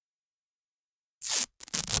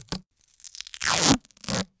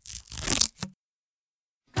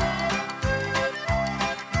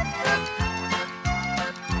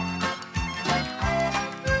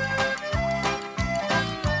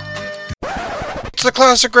It's the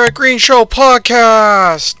Classic Red Green Show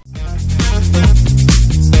podcast!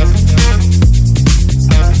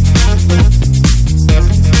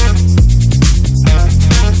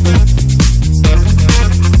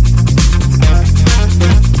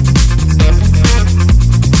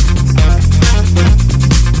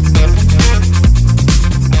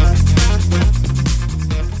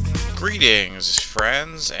 Greetings,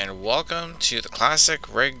 friends, and welcome to the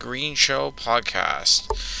Classic Red Green Show podcast.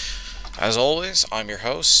 As always, I'm your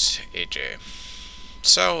host, AJ.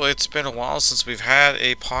 So, it's been a while since we've had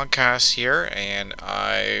a podcast here, and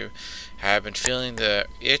I have been feeling the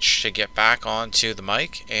itch to get back onto the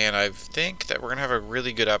mic, and I think that we're going to have a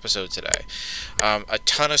really good episode today. A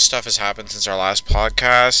ton of stuff has happened since our last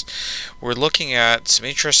podcast. We're looking at some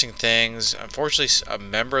interesting things. Unfortunately, a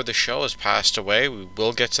member of the show has passed away. We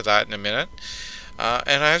will get to that in a minute.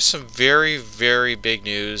 And I have some very, very big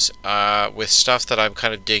news with stuff that I'm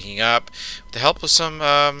kind of digging up with the help of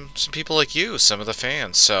some people like you, some of the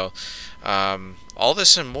fans. So all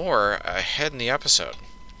this and more ahead in the episode.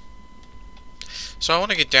 So I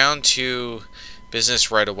want to get down to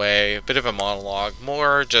business right away, a bit of a monologue,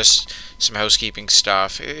 more just some housekeeping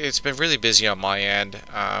stuff. It's been really busy on my end.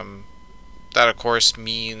 That, of course,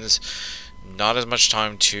 means not as much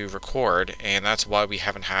time to record, and that's why we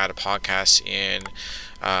haven't had a podcast in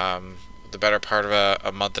the better part of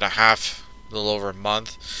a month and a half, a little over a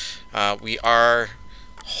month. We are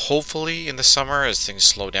hopefully in the summer, as things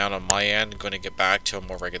slow down on my end, going to get back to a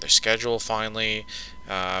more regular schedule finally.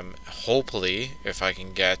 Hopefully, if I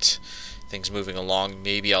can get things moving along,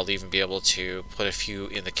 maybe I'll even be able to put a few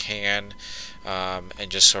in the can and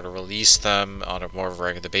just sort of release them on a more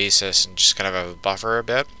regular basis and just kind of have a buffer a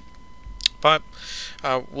bit. But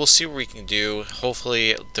we'll see what we can do. Hopefully,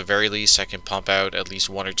 at the very least, I can pump out at least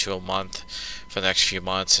one or two a month for the next few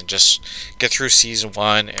months and just get through season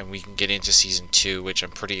 1 and we can get into season 2, which I'm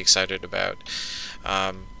pretty excited about.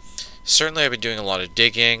 Certainly, I've been doing a lot of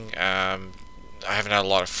digging. I haven't had a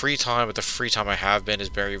lot of free time, but the free time I have been is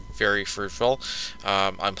very, very fruitful.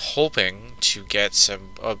 I'm hoping to get some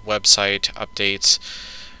website updates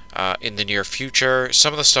in the near future.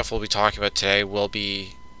 Some of the stuff we'll be talking about today will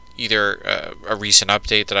be either a recent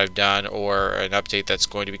update that I've done or an update that's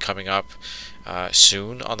going to be coming up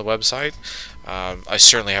soon on the website. I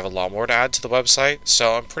certainly have a lot more to add to the website,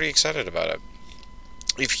 so I'm pretty excited about it.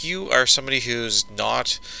 If you are somebody who's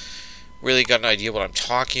not really got an idea what I'm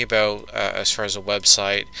talking about as far as a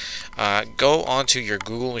website, go onto your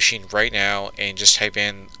Google machine right now and just type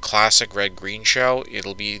in Classic Red Green Show.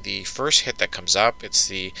 It'll be the first hit that comes up. It's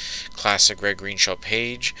the Classic Red Green Show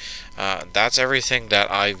page. That's everything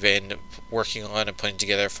that I've been working on and putting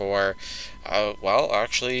together for,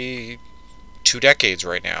 actually 2 decades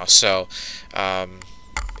right now. So,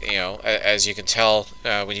 as you can tell,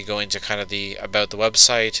 when you go into kind of the about the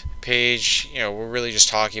website page, we're really just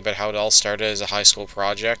talking about how it all started as a high school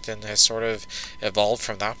project and has sort of evolved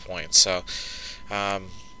from that point. So,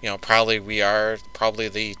 proudly we are probably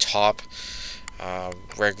the top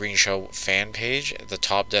Red Green Show fan page, the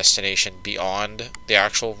top destination beyond the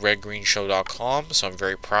actual redgreenshow.com. So I'm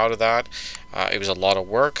very proud of that. It was a lot of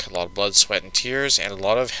work, a lot of blood, sweat, and tears, and a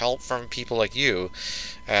lot of help from people like you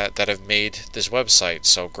that have made this website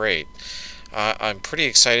so great. I'm pretty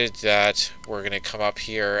excited that we're going to come up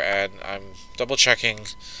here, and I'm double checking.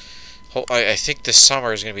 I think this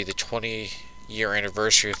summer is going to be the 20-year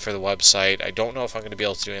anniversary for the website. I don't know if I'm going to be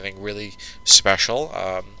able to do anything really special.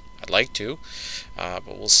 I'd like to, but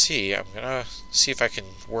we'll see. I'm going to see if I can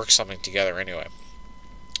work something together anyway.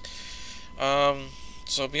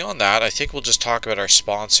 So beyond that, I think we'll just talk about our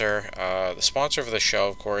sponsor. The sponsor for the show,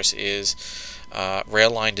 of course, is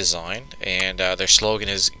Railline Design, and their slogan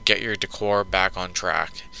is "Get Your Decor Back on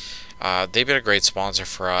Track." They've been a great sponsor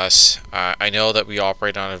for us. I know that we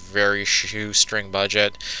operate on a very shoestring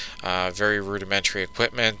budget, very rudimentary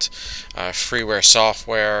equipment, freeware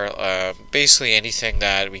software, basically anything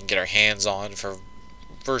that we can get our hands on for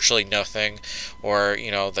virtually nothing, or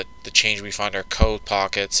the change we find our coat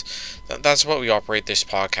pockets. That's what we operate this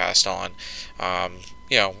podcast on.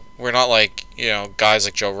 We're not like guys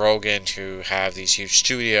like Joe Rogan who have these huge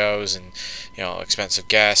studios and expensive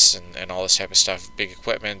guests and all this type of stuff, big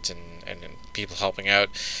equipment and people helping out.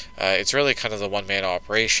 It's really kind of the one-man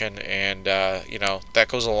operation, and that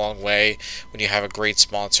goes a long way when you have a great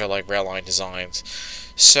sponsor like Railline Designs.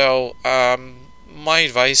 So my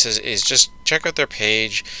advice is just check out their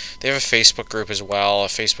page. They have a Facebook group as well, a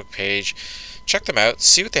Facebook page. Check them out,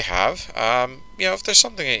 see what they have. If there's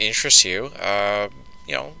something that interests you,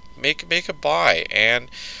 make a buy.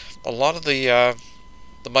 And a lot of the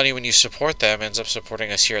money when you support them ends up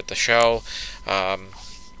supporting us here at the show.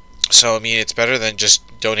 So, I mean, it's better than just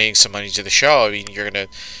donating some money to the show. I mean, you're going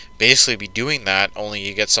to basically be doing that, only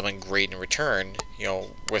you get something great in return,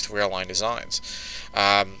 with Railline Designs.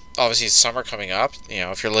 Obviously, it's summer coming up.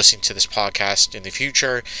 If you're listening to this podcast in the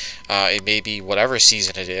future, it may be whatever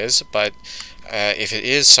season it is, but if it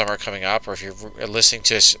is summer coming up, or if you're listening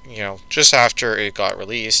to this, just after it got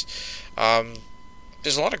released,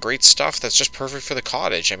 there's a lot of great stuff that's just perfect for the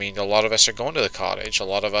cottage. I mean, a lot of us are going to the cottage. A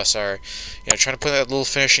lot of us are, trying to put that little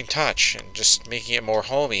finishing touch and just making it more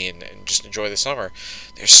homey and just enjoy the summer.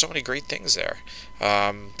 There's so many great things there.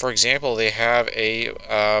 For example, they have a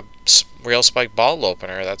Rail Spike bottle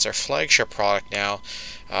opener. That's their flagship product now.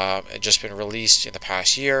 It's just been released in the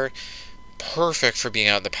past year. Perfect for being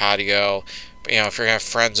out in the patio. If you're going to have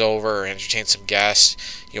friends over or entertain some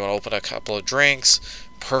guests, you want to open a couple of drinks,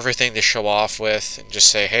 perfect thing to show off with and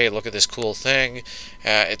just say, hey, look at this cool thing.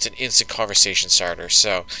 It's an instant conversation starter.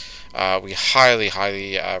 So we highly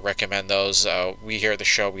recommend those. We here at the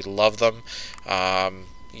show, we love them,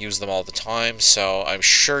 use them all the time. So I'm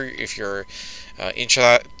sure if you're into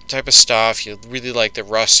that type of stuff, you really like the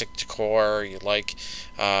rustic decor, you like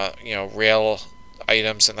rail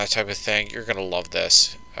items and that type of thing, you're going to love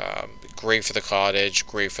this. Great for the cottage,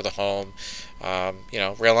 great for the home.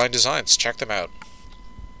 Railline Designs, check them out.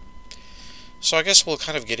 So I guess we'll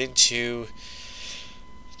kind of get into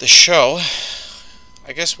the show.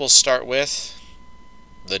 I guess we'll start with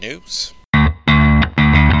the news.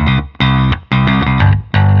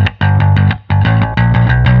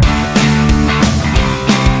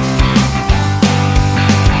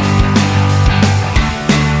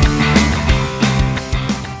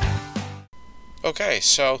 Okay,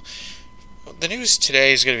 so the news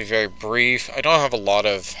today is going to be very brief. I don't have a lot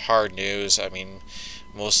of hard news. I mean,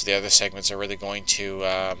 most of the other segments are really going to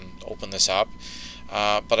open this up.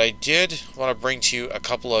 But I did want to bring to you a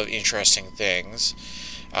couple of interesting things.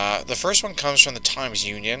 The first one comes from the Times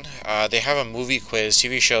Union. They have a movie quiz,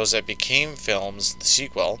 TV shows that became films, the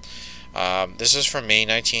sequel. This is from May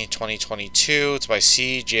 19, 2022. It's by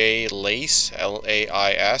C.J. Lais,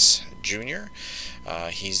 L-A-I-S, Jr.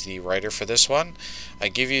 He's the writer for this one. I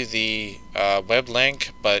give you the web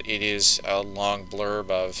link, but it is a long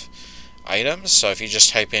blurb of items. So if you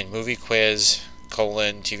just type in movie quiz,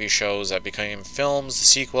 TV shows that became films, the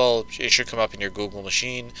sequel, it should come up in your Google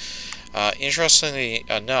machine. Interestingly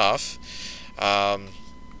enough,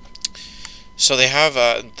 so they have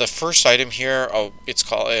the first item here. It's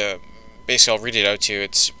called, basically I'll read it out to you.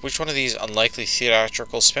 It's which one of these unlikely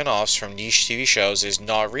theatrical spin-offs from niche TV shows is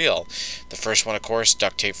not real? The first one, of course,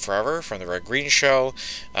 Duct Tape Forever from The Red Green Show,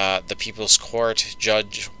 The People's Court,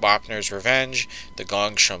 Judge Wapner's Revenge, The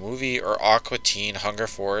Gong Show Movie, or Aqua Teen Hunger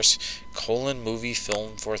Force, movie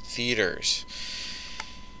film for theaters.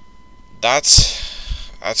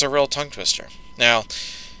 That's a real tongue twister. Now,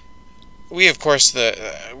 we, of course,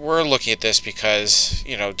 we're looking at this because,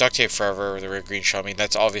 Duct Tape Forever, The Red Green Show, I mean,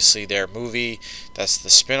 that's obviously their movie. That's the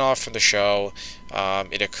spin-off from the show.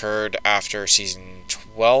 It occurred after season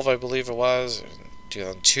 12, I believe it was,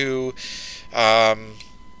 2002.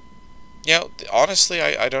 Honestly,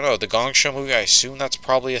 I don't know. The Gong Show movie, I assume that's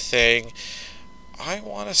probably a thing. I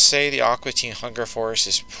want to say the Aqua Teen Hunger Force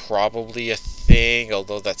is probably a thing,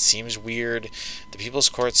 although that seems weird. The People's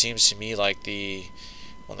Court seems to me like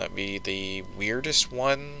will that be the weirdest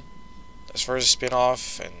one as far as a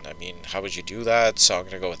spin-off? And I mean, how would you do that? So I'm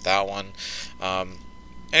going to go with that one.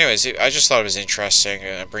 Anyways, I just thought it was interesting.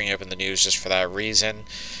 I'm bringing it up in the news just for that reason.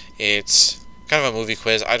 It's kind of a movie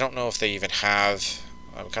quiz. I don't know if they even have...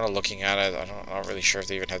 I'm kind of looking at it. I'm not really sure if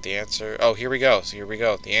they even have the answer. Oh, here we go. So here we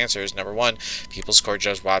go. The answer is number 1, People's Court,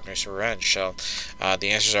 Judge Wapner's Revenge. So the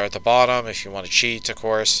answers are at the bottom if you want to cheat, of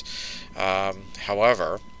course.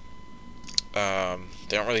 However,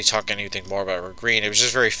 they don't really talk anything more about Red Green. It was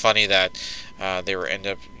just very funny that they were end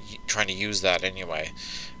up trying to use that anyway.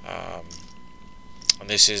 And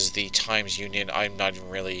this is the Times Union. I'm not even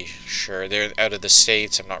really sure. They're out of the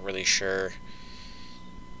States. I'm not really sure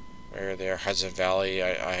where they are. Hudson Valley.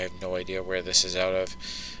 I have no idea where this is out of.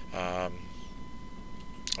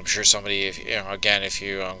 I'm sure somebody, if I'm going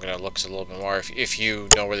to look a little bit more. If you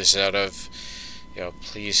know where this is out of,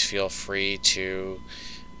 please feel free to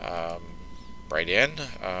write in.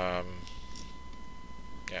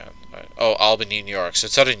 Albany, New York. So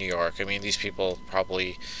it's out of New York. I mean, these people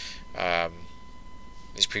probably know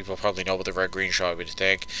about the Red Green Show, I would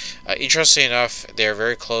think. Interestingly enough, they're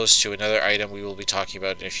very close to another item we will be talking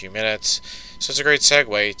about in a few minutes. So it's a great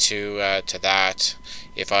segue to that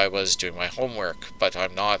if I was doing my homework, but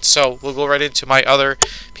I'm not. So we'll go right into my other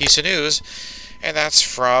piece of news, and that's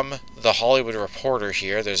from The Hollywood Reporter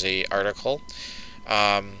here. There's an article.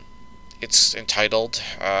 it's entitled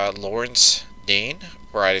Lawrence Dane,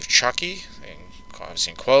 Bride of Chucky,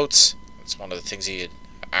 in quotes. It's one of the things he had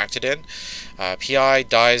acted in. PI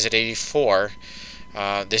dies at 84.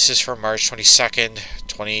 This is from March 22nd,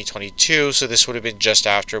 2022, so this would have been just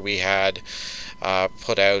after we had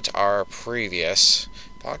put out our previous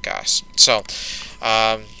podcast. So,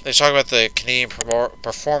 they talk about the Canadian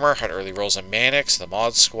performer, had early roles in Mannix, The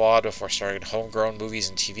Mod Squad, before starring in homegrown movies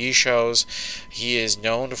and TV shows. He is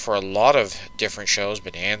known for a lot of different shows: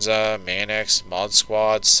 Bonanza, Mannix, Mod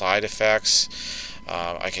Squad, Side Effects.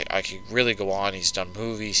 I could really go on. He's done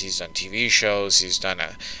movies, he's done TV shows, he's done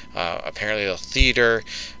apparently a theater.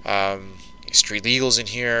 Street Legal's in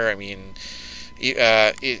here. I mean,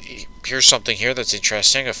 here's something here that's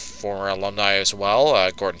interesting. A former alumni as well,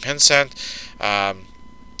 Gordon Pinsent.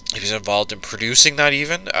 He was involved in producing that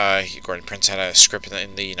even. Gordon Pinsent had a script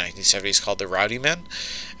in the 1970s called The Rowdy Men.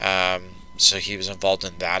 So he was involved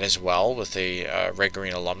in that as well with the Red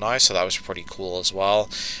Green alumni, so that was pretty cool as well.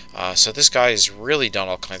 So this guy has really done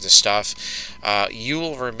all kinds of stuff. You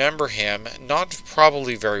will remember him, not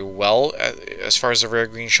probably very well as far as the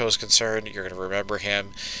Red Green show is concerned. You're going to remember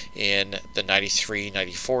him in the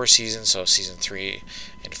 93-94 season, so season 3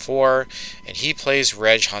 and 4, and he plays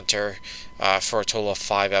Reg Hunter for a total of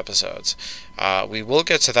 5 episodes. We will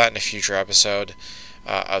get to that in a future episode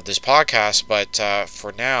of this podcast, but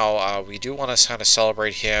for now, we do want to kind of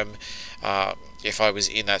celebrate him. If I was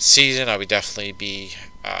in that season, I would definitely be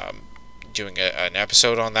doing an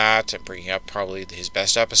episode on that and bringing up probably his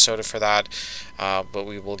best episode for that. But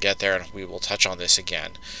we will get there and we will touch on this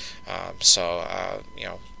again.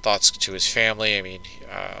 Thoughts to his family. I mean,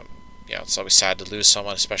 it's always sad to lose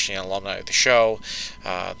someone, especially an alumni of the show.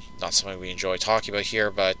 Not something we enjoy talking about here,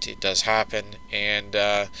 but it does happen. And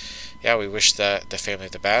we wish the family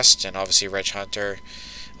the best. And obviously, Reg Hunter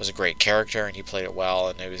was a great character, and he played it well.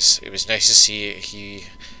 And it was nice to see he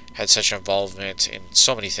had such involvement in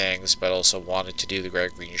so many things, but also wanted to do the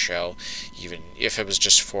Greg Green show, even if it was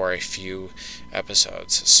just for a few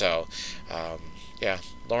episodes. So,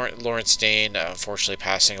 Lawrence Dane, unfortunately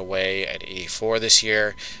passing away at 84 this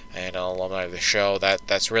year, and an alumni of the show.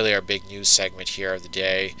 That's really our big news segment here of the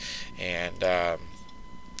day, and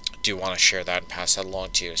do want to share that and pass that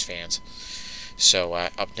along to you as fans. So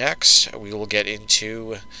up next, we will get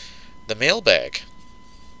into the mailbag.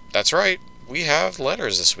 That's right, we have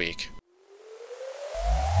letters this week.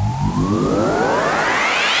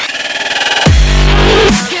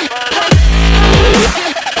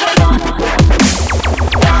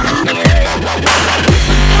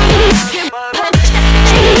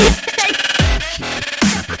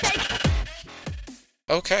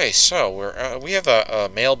 Okay, so we have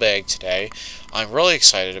a mailbag today. I'm really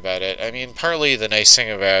excited about it. I mean, partly the nice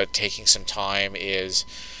thing about taking some time is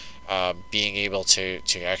being able to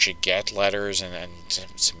actually get letters and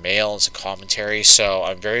some mail and some commentary. So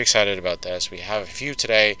I'm very excited about this. We have a few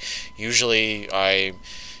today. Usually I'm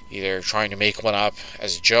either trying to make one up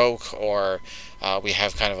as a joke, or we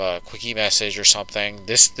have kind of a quickie message or something.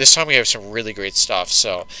 This time we have some really great stuff.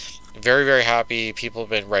 So very, very happy. People have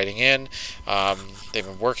been writing in. They've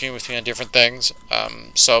been working with me on different things.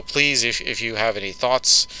 So please, if you have any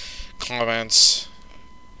thoughts, comments,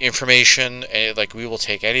 information, we will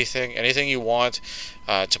take anything you want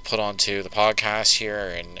to put onto the podcast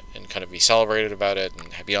here and kind of be celebrated about it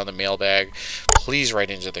and be on the mailbag. Please write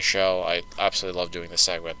into the show. I absolutely love doing this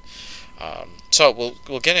segment. So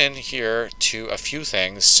we'll get in here to a few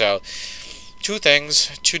things. So two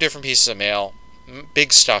different pieces of mail.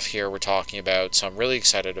 Big stuff here we're talking about, so I'm really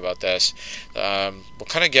excited about this. We'll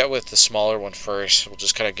kind of get with the smaller one first. We'll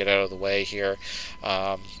just kind of get out of the way here.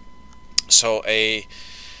 So a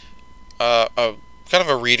kind of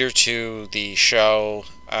a reader to the show,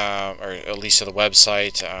 or at least to the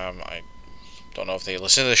website. I don't know if they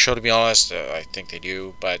listen to the show, to be honest. I think they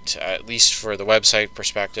do, but at least for the website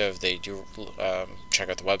perspective, they do check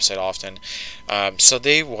out the website often. So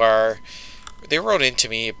they wrote into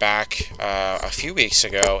me back a few weeks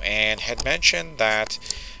ago and had mentioned that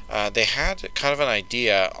they had kind of an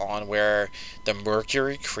idea on where the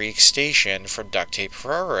Mercury Creek station from Duct Tape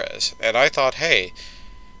Forever is. And I thought, hey,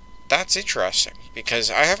 that's interesting,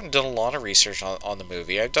 because I haven't done a lot of research on the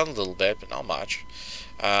movie. I've done a little bit, but not much.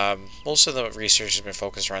 Most of the research has been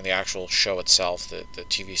focused around the actual show itself, the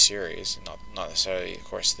TV series, not necessarily, of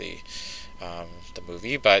course, the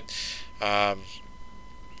movie. But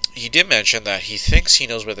he did mention that he thinks he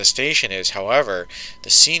knows where the station is. However, the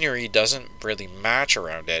scenery doesn't really match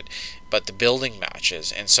around it, but the building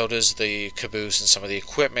matches, and so does the caboose and some of the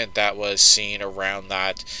equipment that was seen around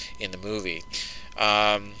that in the movie.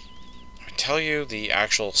 I tell you the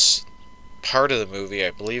actual part of the movie.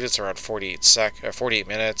 I believe it's around 48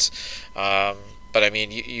 minutes. But I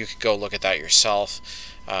mean, you could go look at that yourself.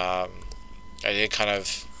 I did kind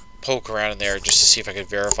of poke around in there just to see if I could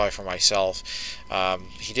verify for myself.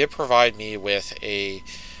 He did provide me with a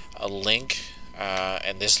link,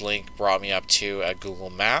 and this link brought me up to a Google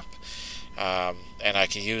map. And I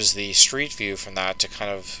can use the street view from that to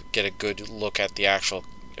kind of get a good look at the actual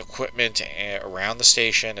equipment around the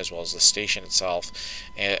station, as well as the station itself,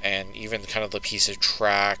 and even kind of the piece of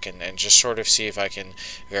track, and just sort of see if I can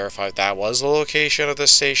verify if that was the location of the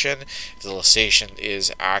station, if the station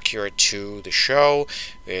is accurate to the show.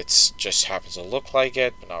 It just happens to look like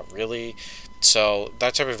it, but not really. So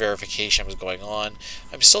that type of verification was going on.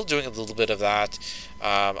 I'm still doing a little bit of that.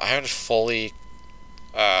 I haven't fully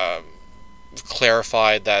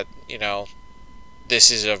clarified that, this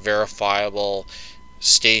is a verifiable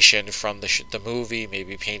station from the movie,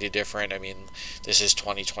 maybe painted different. I mean, this is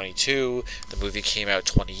 2022. The movie came out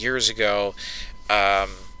 20 years ago.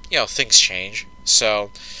 Things change. So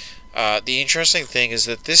the interesting thing is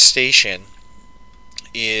that this station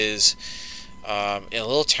is in a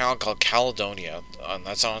little town called Caledonia,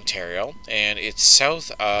 that's in Ontario, and it's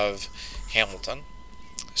south of Hamilton.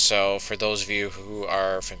 So for those of you who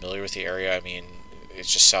are familiar with the area, I mean,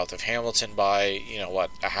 it's just south of Hamilton by,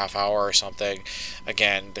 a half hour or something.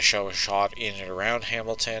 Again, the show was shot in and around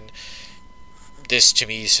Hamilton. This, to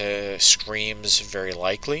me, screams very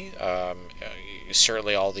likely.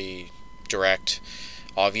 Certainly all the direct,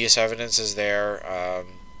 obvious evidence is there.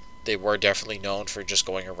 They were definitely known for just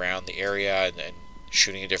going around the area and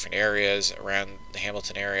shooting in different areas around the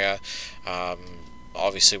Hamilton area.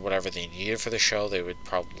 Obviously, whatever they needed for the show, they would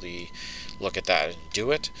probably look at that and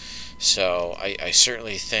do it. So I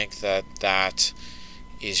certainly think that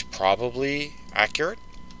is probably accurate.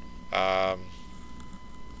 But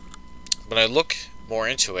I look more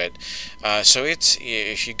into it. So it's,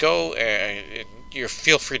 if you go, you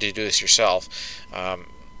feel free to do this yourself.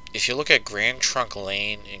 If you look at Grand Trunk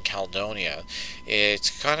Lane in Caledonia,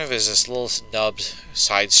 it kind of is this little nubbed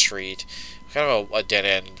side street, kind of a dead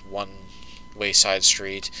end, one-way side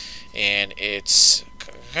street, and it's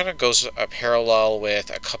kind of goes a parallel with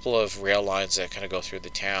a couple of rail lines that kind of go through the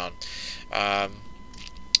town.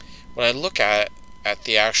 When I look at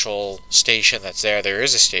the actual station that's there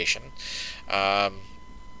is a station.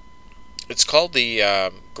 It's called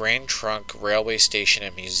the Grand Trunk Railway Station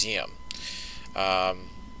and Museum.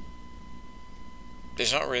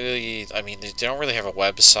 There's not really, they don't really have a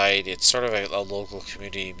website. It's sort of a local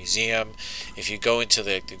community museum. If you go into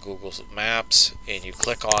the Google Maps and you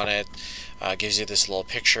click on it, it gives you this little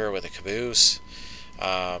picture with a caboose.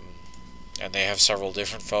 And they have several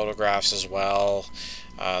different photographs as well.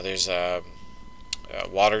 There's a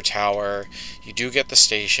water tower. You do get the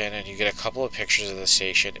station, and you get a couple of pictures of the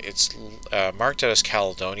station. It's marked out as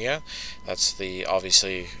Caledonia. That's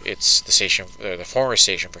it's the station, the former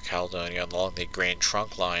station for Caledonia along the Grand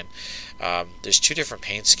Trunk line. There's two different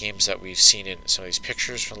paint schemes that we've seen in some of these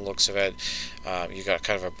pictures from the looks of it. You got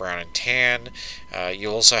kind of a brown and tan. You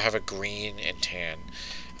also have a green and tan.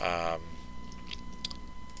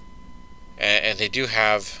 And they do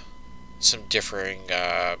have some differing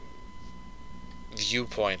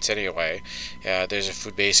viewpoints anyway. There's a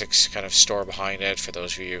Food Basics kind of store behind it. For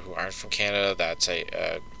those of you who aren't from Canada, that's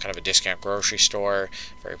a kind of a discount grocery store,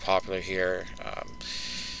 very popular here.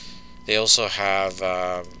 They also have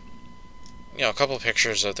a couple of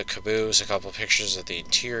pictures of the caboose, a couple of pictures of the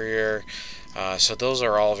interior. So those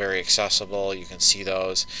are all very accessible. You can see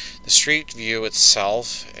those. The street view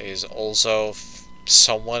itself is also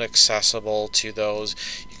somewhat accessible to those.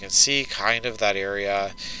 You can see kind of that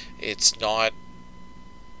area. It's not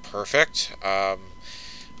perfect.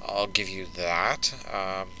 I'll give you that.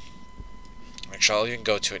 Actually, I'll even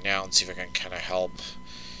go to it now and see if I can kind of help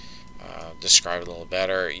describe it a little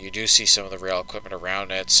better. You do see some of the rail equipment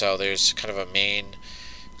around it. So there's kind of a main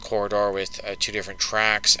corridor with two different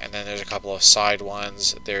tracks, and then there's a couple of side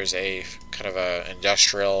ones. There's a kind of a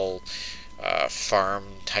industrial farm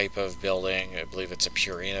type of building. I believe it's a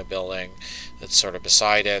Purina building that's sort of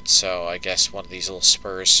beside it, so I guess one of these little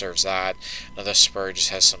spurs serves that. Another spur just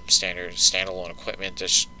has some standard standalone equipment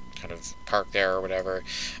just kind of parked there or whatever.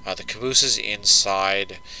 The caboose is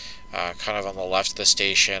inside, kind of on the left of the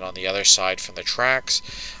station, on the other side from the tracks.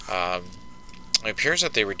 It appears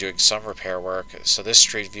that they were doing some repair work. So this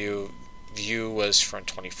street view was from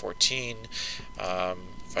 2014.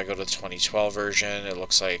 If I go to the 2012 version, it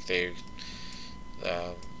looks like the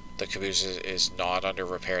caboose is not under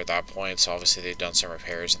repair at that point, so obviously they've done some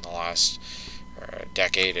repairs in the last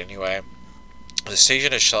decade anyway. The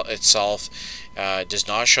station itself does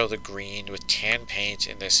not show the green with tan paint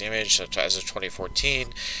in this image. So as of 2014,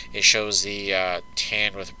 it shows the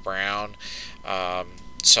tan with brown.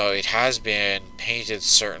 So it has been painted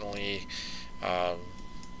certainly, um,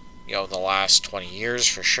 in the last 20 years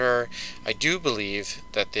for sure. I do believe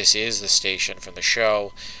that this is the station from the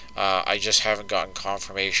show. I just haven't gotten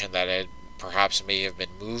confirmation that it perhaps may have been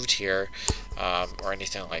moved here, or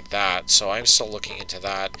anything like that. So I'm still looking into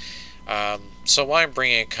that. So why I'm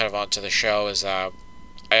bringing it kind of onto the show is that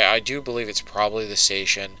I do believe it's probably the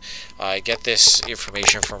station. I get this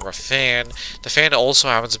information from a fan. The fan also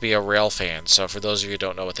happens to be a rail fan. So for those of you who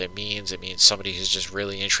don't know what that means, it means somebody who's just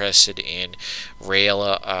really interested in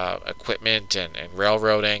rail equipment and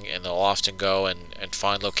railroading, and they'll often go and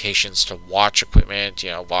find locations to watch equipment,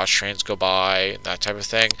 watch trains go by, and that type of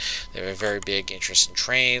thing. They have a very big interest in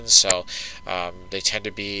trains, so they tend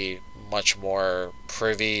to be much more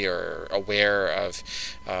privy or aware of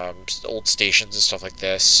old stations and stuff like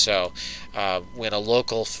this. So when a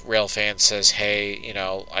local rail fan says, hey,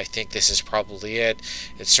 I think this is probably it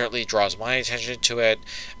certainly draws my attention to it.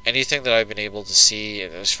 Anything that I've been able to see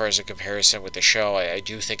as far as a comparison with the show, I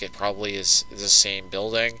do think it probably is the same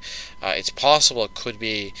building. It's possible it could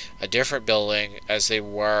be a different building, as they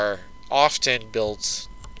were often built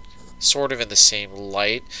sort of in the same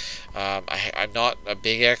light. I'm not a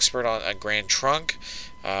big expert on a Grand Trunk,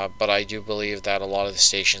 but I do believe that a lot of the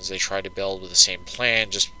stations they try to build with the same plan.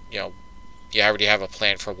 Just, you already have a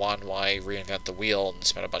plan for one, why reinvent the wheel and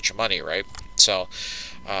spend a bunch of money, right? So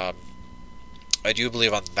I do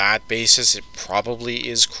believe on that basis it probably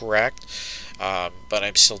is correct. But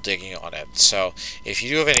I'm still digging on it. So if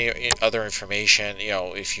you do have any other information,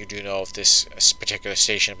 if you do know if this particular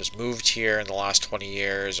station was moved here in the last 20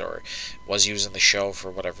 years or was used in the show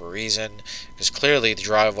for whatever reason, because clearly the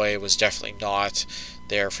driveway was definitely not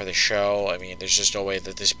there for the show. I mean, there's just no way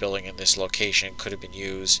that this building in this location could have been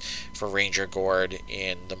used for Ranger Gord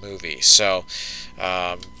in the movie. So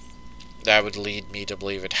that would lead me to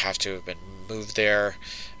believe it'd have to have been moved there.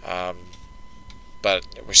 But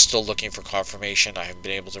we're still looking for confirmation. I haven't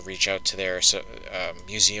been able to reach out to their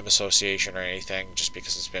museum association or anything, just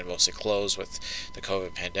because it's been mostly closed with the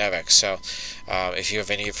COVID pandemic. So if you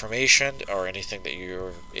have any information or anything that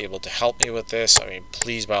you're able to help me with this,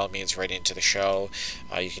 please by all means write into the show.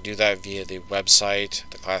 You can do that via the website,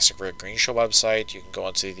 the Classic Red Green Show website. You can go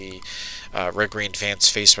onto the Red Green Fans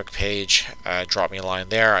Facebook page, drop me a line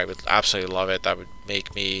there. I would absolutely love it. That would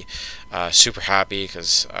make me super happy,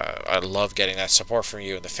 because I love getting that support from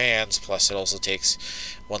you and the fans. Plus, it also takes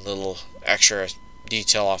one little extra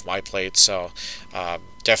detail off my plate. So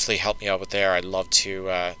definitely help me out with there. I'd love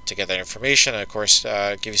to get that information, and of course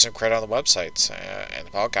give you some credit on the websites and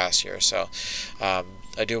the podcast here. So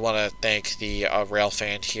I do want to thank the rail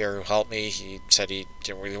fan here who helped me. He said he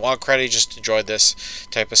didn't really want credit, he just enjoyed this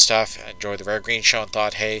type of stuff, enjoyed the Red Green Show, and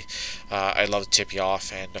thought, hey, I'd love to tip you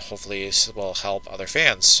off, and hopefully this will help other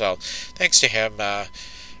fans. So thanks to him.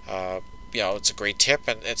 It's a great tip,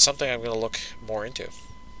 and it's something I'm going to look more into.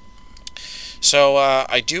 So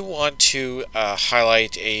I do want to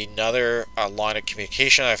highlight another line of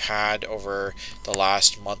communication I've had over the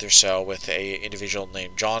last month or so with an individual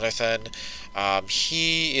named Jonathan.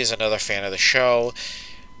 He is another fan of the show.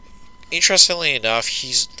 Interestingly enough,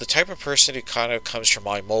 he's the type of person who kind of comes from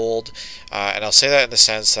my mold, and I'll say that in the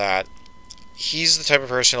sense that he's the type of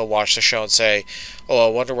person who'll watch the show and say, oh,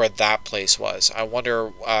 I wonder where that place was. I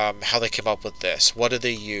wonder how they came up with this. What did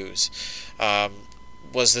they use?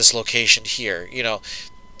 Was this location here?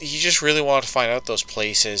 He just really wanted to find out those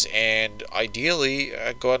places, and ideally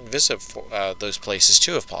go out and visit those places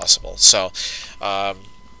too, if possible. So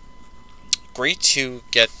great to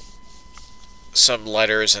get some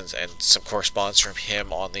letters and some correspondence from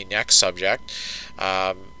him on the next subject,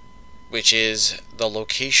 which is the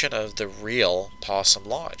location of the real Possum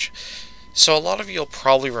Lodge. So a lot of you will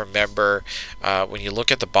probably remember when you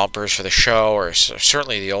look at the bumpers for the show, or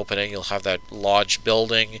certainly the opening, you'll have that lodge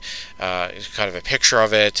building, kind of a picture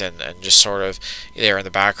of it, and just sort of there in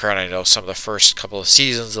the background. I know some of the first couple of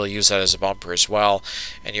seasons they'll use that as a bumper as well,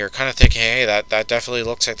 and you're kind of thinking, hey, that definitely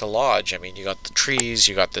looks like the lodge. You got the trees,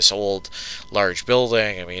 you got this old large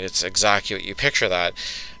building. It's exactly what you picture that.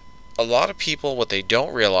 A lot of people, what they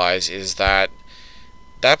don't realize is that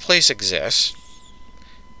that place exists.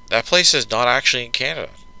 That place is not actually in Canada.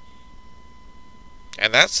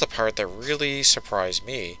 And that's the part that really surprised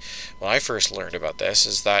me when I first learned about this,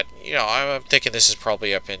 is that, I'm thinking this is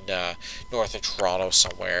probably up in north of Toronto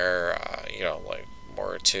somewhere, like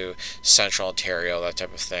more to central Ontario, that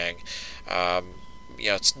type of thing.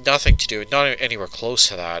 it's nothing to do, not anywhere close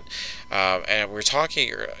to that. And we're talking,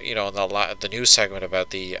 in the news segment about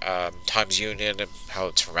the Times Union and how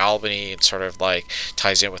it's from Albany and sort of like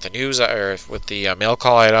ties in with the news or with the mail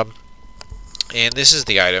call item. And this is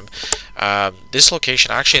the item. This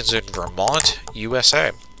location actually is in Vermont,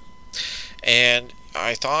 USA. And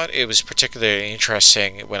I thought it was particularly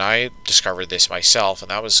interesting when I discovered this myself, and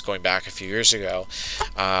that was going back a few years ago,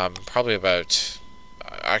 probably about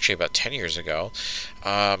 10 years ago.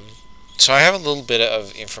 So I have a little bit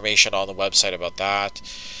of information on the website about that.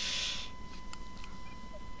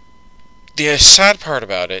 The sad part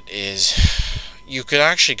about it is you could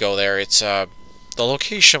actually go there. It's the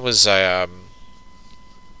location was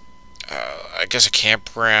I guess a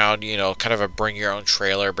campground, kind of a bring your own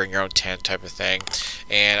trailer, bring your own tent type of thing.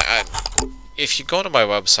 And if you go to my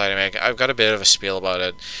website, I've got a bit of a spiel about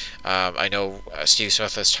it. I know Steve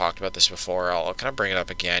Smith has talked about this before. I'll kind of bring it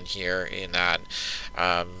up again here in that.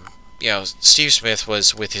 Steve Smith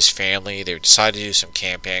was with his family. They decided to do some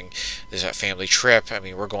camping. There's a family trip.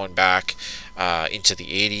 We're going back into the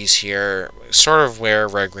 80s here, sort of where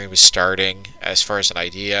Red Green was starting as far as an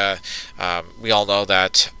idea. We all know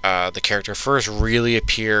that the character first really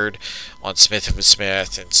appeared on Smith &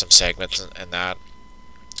 Smith and some segments and that.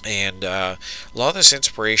 And a lot of this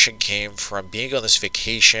inspiration came from being on this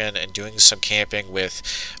vacation and doing some camping with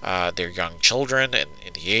their young children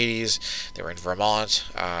in the 80s. They were in Vermont.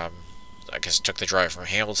 I guess took the drive from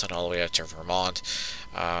Hamilton all the way out to Vermont.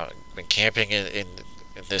 Been camping in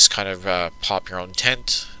this kind of pop your own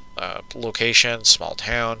tent location, small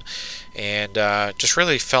town, and just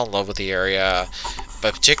really fell in love with the area,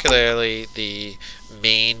 but particularly the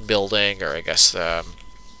main building, or I guess the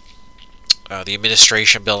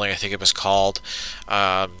administration building, I think it was called.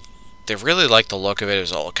 They really liked the look of it. It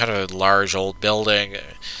was all kind of a large old building,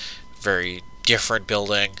 very different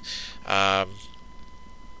building.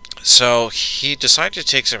 So he decided to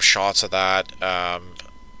take some shots of that. I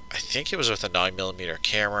think it was with a 9mm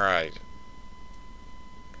camera,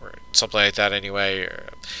 or something like that anyway, or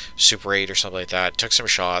Super 8 or something like that. Took some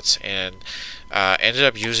shots and ended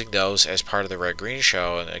up using those as part of the Red Green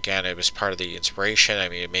show. And again, it was part of the inspiration.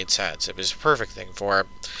 It made sense. It was a perfect thing for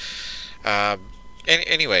it.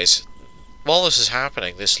 Anyways, while this is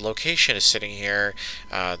happening, this location is sitting here.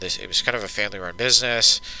 It was kind of a family-run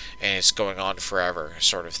business, and it's going on forever,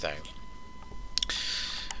 sort of thing.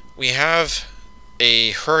 We have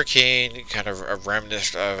a hurricane, kind of a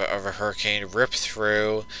remnant of a hurricane, ripped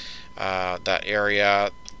through that area.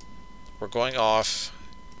 We're going off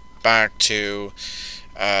back to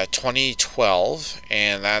 2012,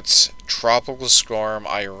 and that's Tropical Storm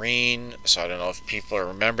Irene. So I don't know if people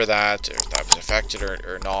remember that, or if that was affected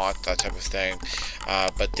or not, that type of thing.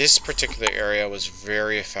 But this particular area was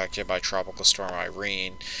very affected by Tropical Storm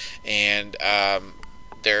Irene, and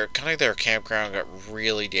their campground got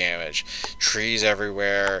really damaged. Trees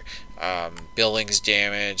everywhere, buildings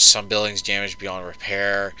damaged, some buildings damaged beyond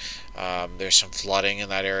repair. There's some flooding in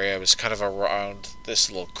that area. It was kind of around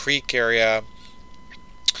this little creek area.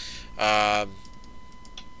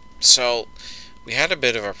 So we had a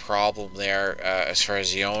bit of a problem there as far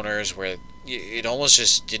as the owners, where it almost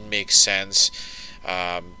just didn't make sense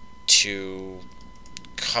to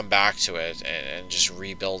come back to it and just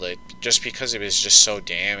rebuild it, just because it was just so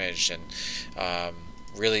damaged and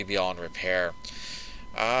really beyond repair.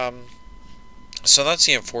 So that's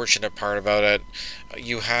the unfortunate part about it.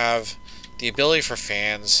 You have the ability for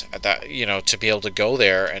fans to be able to go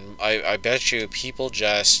there, and I bet you people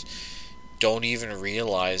just don't even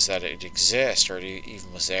realize that it exists or it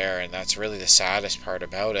even was there, and that's really the saddest part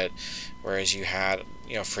about it. Whereas you had,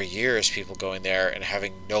 for years, people going there and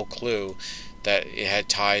having no clue that it had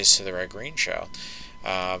ties to the Red Green show.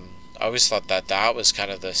 I always thought that was kind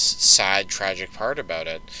of the sad, tragic part about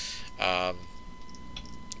it.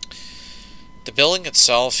 The building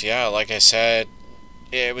itself, yeah, like I said,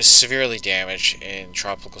 it was severely damaged in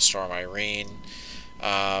Tropical Storm Irene.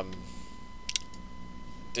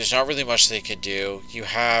 There's not really much they could do. You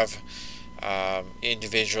have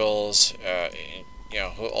individuals,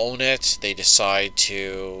 who own it. They decide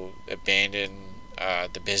to abandon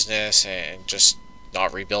the business and just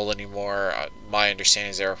not rebuild anymore. My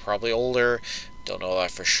understanding is they were probably older. Don't know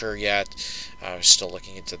that for sure yet. I'm still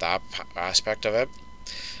looking into that aspect of it.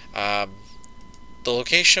 The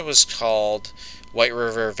location was called White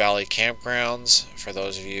River Valley Campgrounds, for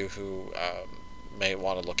those of you who may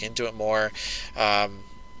want to look into it more.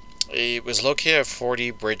 It was located at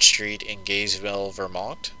 40 Bridge Street in Gainesville,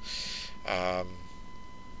 Vermont.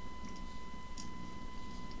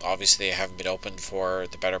 Obviously, they haven't been open for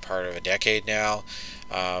the better part of a decade now.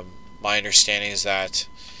 My understanding is that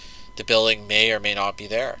the building may or may not be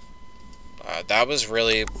there. That was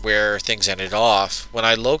really where things ended off. When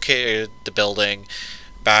I located the building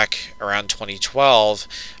back around 2012,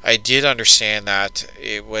 I did understand that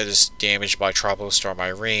it was damaged by Tropical Storm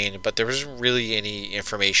Irene, but there wasn't really any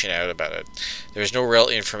information out about it. There was no real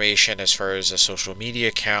information as far as a social media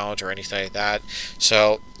account or anything like that.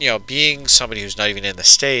 So, being somebody who's not even in the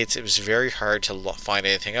States, it was very hard to find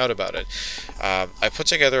anything out about it. I put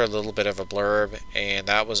together a little bit of a blurb, and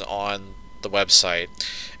that was on the website,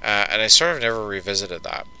 and I sort of never revisited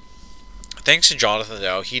that. Thanks to Jonathan,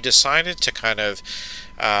 though, he decided to kind of,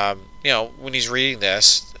 when he's reading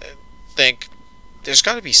this, think there's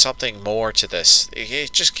got to be something more to this.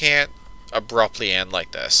 It just can't abruptly end like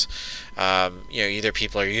this. Either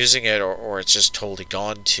people are using it or it's just totally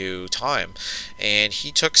gone to time. And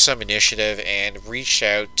he took some initiative and reached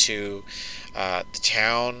out to the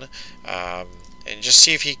town. And just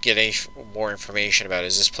see if he could get any more information about it.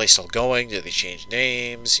 Is this place still going? Did they change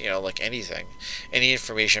names? Like anything. Any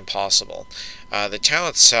information possible. The town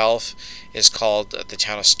itself is called the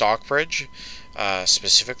town of Stockbridge,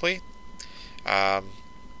 specifically. And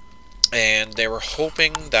they were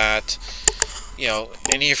hoping that,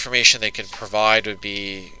 any information they could provide would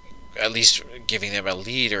be at least giving them a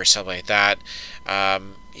lead or something like that.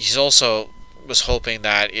 He's also was hoping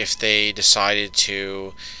that if they decided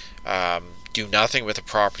to do nothing with the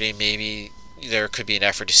property, maybe there could be an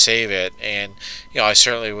effort to save it. And I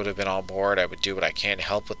certainly would have been on board. I would do what I can to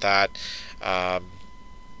help with that.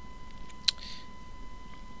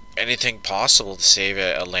 Anything possible to save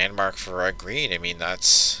a landmark for Red Green. I mean,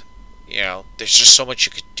 that's there's just so much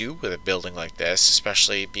you could do with a building like this,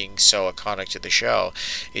 especially being so iconic to the show.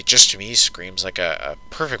 It just, to me, screams like a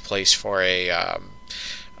perfect place for a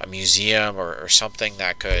museum or something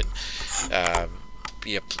that could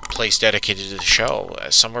be a place dedicated to the show,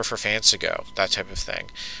 somewhere for fans to go, that type of thing.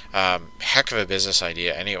 Heck of a business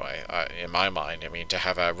idea anyway, in my mind. I mean, to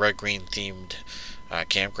have a red green themed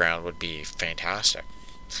campground would be fantastic.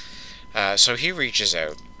 So he reaches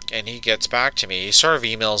out and he gets back to me. He sort of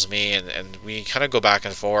emails me, and we kind of go back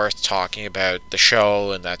and forth talking about the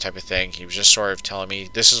show and that type of thing. He was just sort of telling me,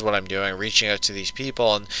 this is what I'm doing, reaching out to these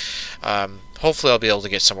people, and hopefully I'll be able to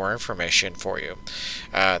get some more information for you.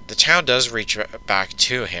 The town does reach back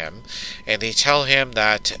to him, and they tell him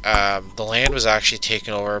that the land was actually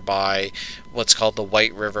taken over by what's called the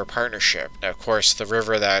White River Partnership. Now, of course, the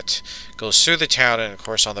river that goes through the town, and of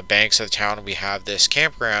course on the banks of the town we have this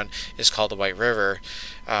campground, is called the White River.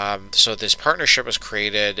 So this partnership was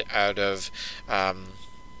created out of, I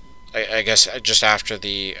guess, just after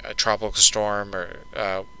the tropical storm or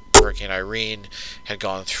Hurricane Irene had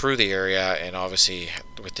gone through the area, and obviously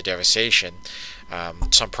with the devastation,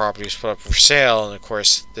 some property was put up for sale, and of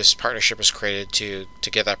course this partnership was created to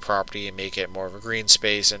get that property and make it more of a green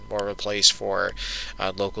space and more of a place for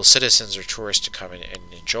local citizens or tourists to come in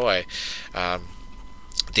and enjoy.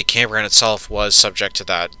 The campground itself was subject to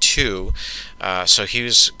that too, so he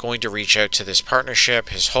was going to reach out to this partnership.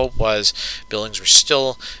 His hope was buildings were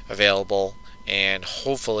still available and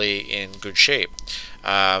hopefully in good shape.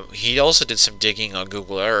 He also did some digging on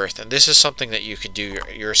Google Earth, and this is something that you can do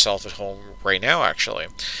yourself at home right now, actually.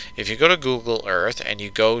 If you go to Google Earth and you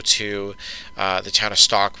go to the town of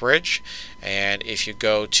Stockbridge, and if you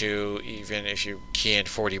go to, even if you key in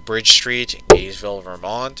 40 Bridge Street in Gainesville,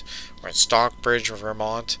 Vermont, or in Stockbridge,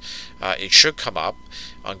 Vermont, it should come up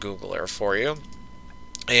on Google Earth for you.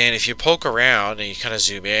 And if you poke around and you kind of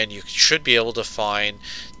zoom in, you should be able to find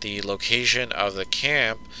the location of the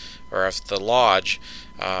camp or of the lodge,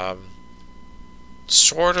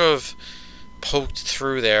 sort of poked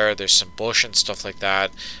through there. There's some bush and stuff like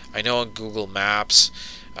that. I know on Google Maps,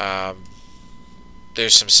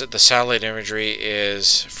 there's the satellite imagery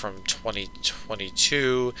is from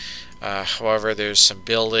 2022. However, there's some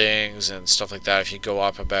buildings and stuff like that. If you go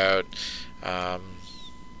up about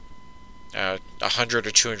 100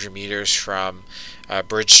 or 200 meters from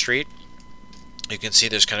Bridge Street, you can see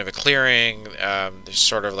there's kind of a clearing. There's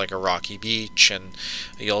sort of like a rocky beach, and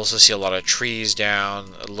you also see a lot of trees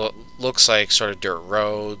down. It looks like sort of dirt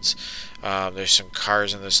roads. There's some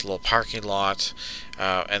cars in this little parking lot,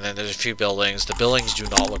 and then there's a few buildings. The buildings do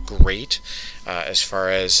not look great as far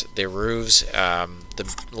as their roofs.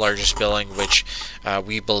 The largest building, which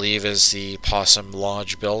we believe is the Possum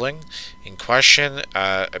Lodge building in question,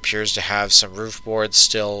 appears to have some roof boards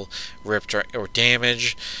still ripped or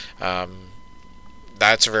damaged.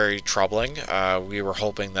 That's very troubling. We were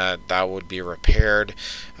hoping that would be repaired.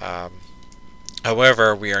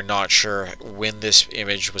 However, we are not sure when this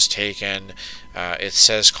image was taken. It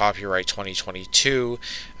says copyright 2022.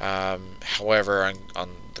 However, on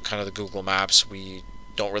the kind of the Google Maps, we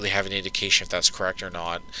don't really have any indication if that's correct or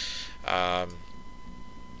not.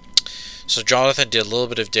 So Jonathan did a little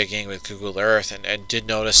bit of digging with Google Earth and did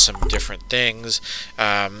notice some different things.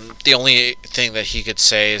 The only thing that he could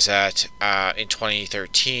say is that in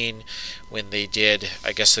 2013, when they did,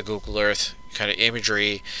 I guess, the Google Earth kind of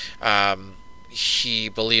imagery, he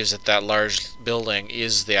believes that that large building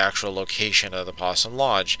is the actual location of the Possum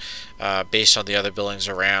Lodge. Based on the other buildings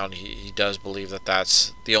around, he does believe that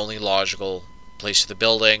that's the only logical place of the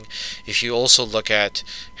building. If you also look at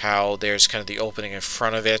how there's kind of the opening in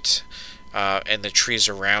front of it, and the trees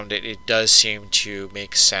around it, it does seem to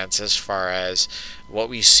make sense as far as what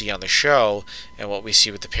we see on the show and what we see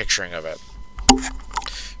with the picturing of it.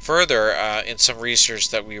 Further, in some research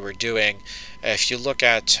that we were doing, if you look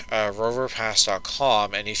at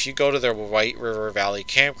roverpass.com, and if you go to their White River Valley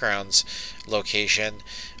Campgrounds location,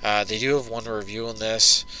 they do have one review on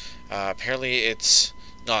this. Apparently it's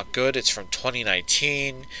not good. It's from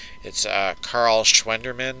 2019. It's Carl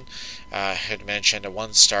Schwenderman had mentioned a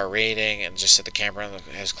 1-star rating and just said the campground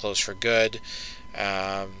has closed for good.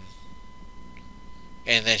 And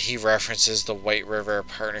then he references the White River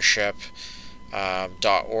Partnership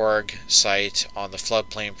 .org site on the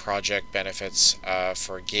floodplain project benefits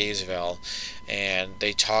for Gaysville, and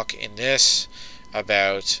they talk in this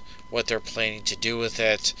about what they're planning to do with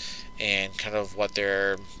it and kind of what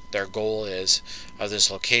their goal is of this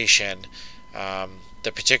location.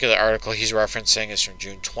 The particular article he's referencing is from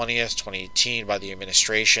June 20th, 2018 by the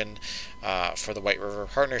administration for the White River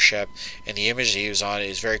Partnership, and the image he was on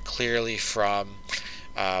is very clearly from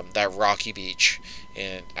that rocky beach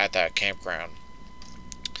at that campground.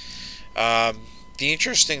 The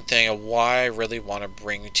interesting thing of why I really want to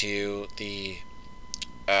bring to you the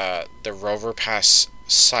Rover Pass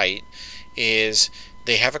site is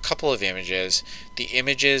they have a couple of images. The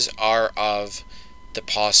images are of the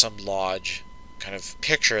Possum Lodge kind of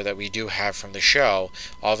picture that we do have from the show.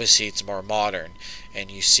 Obviously it's more modern, and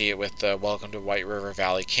you see it with the Welcome to White River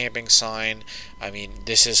Valley camping sign. I mean,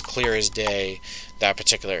 this is clear as day, that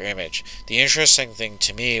particular image. The interesting thing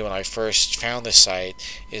to me when I first found this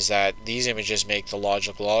site is that these images make the lodge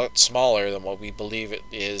look a lot smaller than what we believe it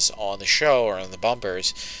is on the show or on the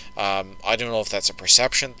bumpers. I don't know if that's a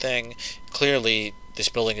perception thing. Clearly this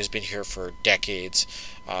building has been here for decades.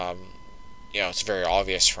 It's very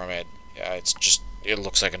obvious from it. It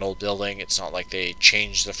looks like an old building. It's not like they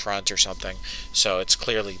changed the front or something. So it's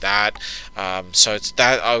clearly that. So it's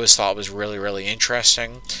that I always thought was really, really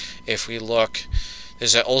interesting. If we look,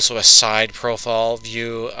 there's also a side profile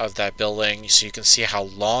view of that building, so you can see how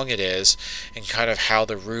long it is and kind of how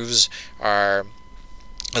the roofs are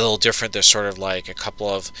a little different. There's sort of like a couple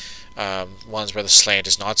of ones where the slant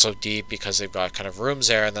is not so deep because they've got kind of rooms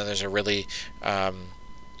there, and then there's a really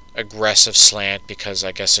aggressive slant because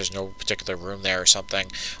I guess there's no particular room there or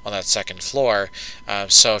something on that second floor.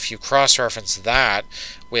 So if you cross-reference that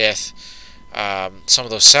with some of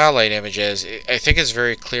those satellite images, I think it's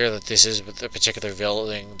very clear that this is the particular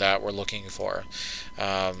building that we're looking for.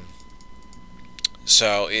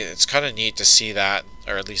 So it's kind of neat to see that,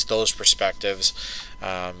 or at least those perspectives,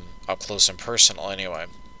 up close and personal anyway.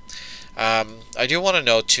 I do want to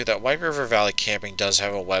note too that White River Valley Camping does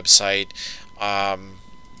have a website.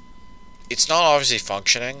 It's not obviously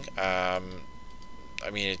functioning. I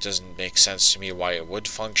mean, it doesn't make sense to me why it would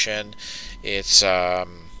function. It's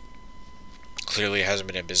clearly hasn't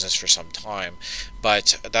been in business for some time,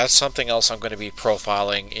 but that's something else I'm going to be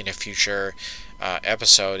profiling in a future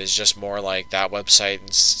episode, is just more like that website,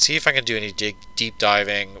 and see if I can do any deep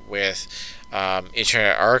diving with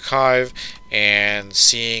Internet Archive and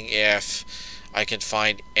seeing if I can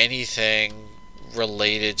find anything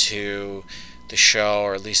related to the show,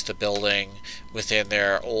 or at least the building, within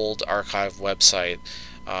their old archive website.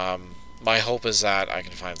 My hope is that I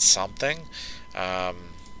can find something.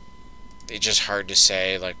 It's just hard to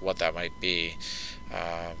say like what that might be,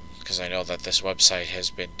 because I know that this website has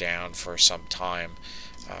been down for some time.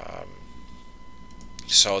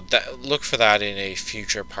 So look for that in a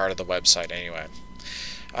future part of the website anyway.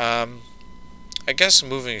 I guess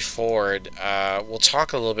moving forward, we'll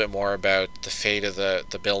talk a little bit more about the fate of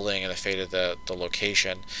the building and the fate of the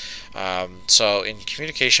location. So in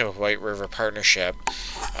communication with White River Partnership,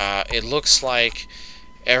 it looks like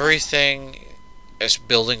everything as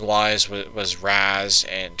building-wise was razed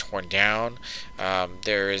and torn down.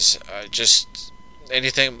 There is just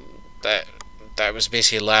anything that was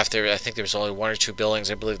basically left there. I think there was only 1 or 2 buildings,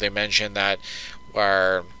 I believe they mentioned, that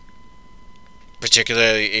were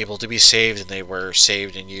particularly able to be saved, and they were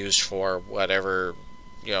saved and used for whatever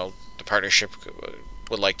the partnership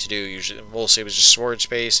would like to do. Usually, mostly it was just storage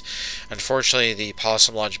space. Unfortunately, the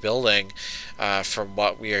Possum Lodge building, from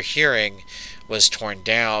what we are hearing, was torn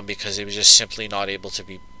down because it was just simply not able to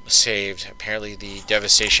be saved. Apparently, the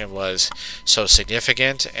devastation was so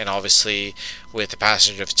significant, and obviously, with the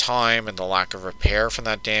passage of time and the lack of repair from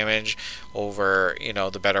that damage over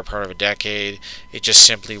the better part of a decade, it just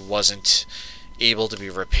simply wasn't able to be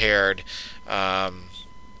repaired.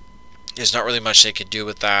 There's not really much they could do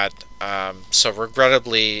with that. So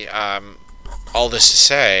regrettably, all this to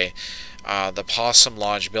say, the Possum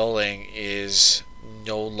Lodge building is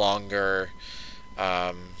no longer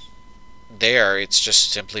there. It's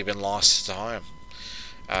just simply been lost to time.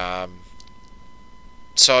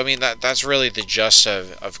 So I mean that's really the gist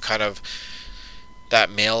of kind of that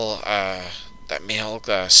mail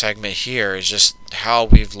segment here, is just how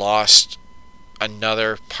we've lost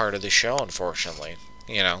another part of the show, unfortunately.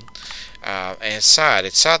 And it's sad.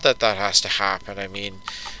 It's sad that that has to happen. I mean,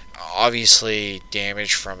 obviously,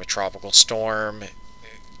 damage from a tropical storm.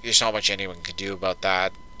 There's not much anyone can do about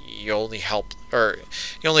that. You only hope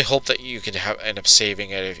that you can end up saving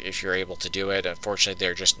it if you're able to do it. Unfortunately,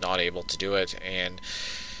 they're just not able to do it, and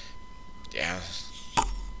yeah,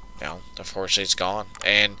 unfortunately, it's gone.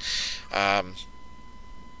 And at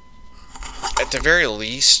the very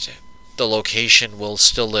least, the location will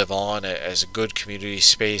still live on as a good community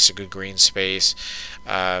space, a good green space.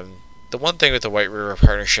 The one thing with the White River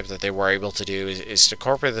Partnership that they were able to do is to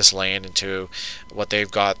incorporate this land into what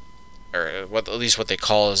they've got, or at least what they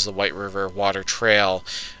call as the White River Water Trail.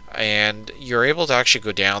 And you're able to actually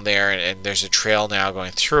go down there, and there's a trail now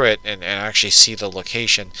going through it, and actually see the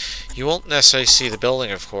location. You won't necessarily see the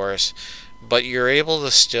building, of course, but you're able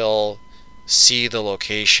to still see the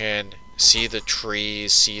location, see the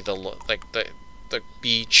trees, see the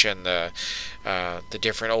beach and the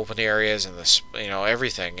different open areas and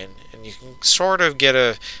everything, and you can sort of get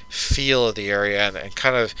a feel of the area, and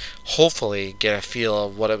kind of hopefully get a feel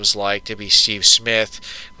of what it was like to be Steve Smith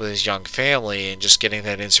with his young family, and just getting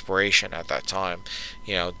that inspiration at that time,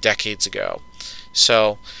 decades ago.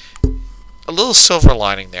 So a little silver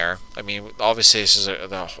lining there. I mean, obviously this is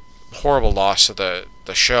the horrible loss of the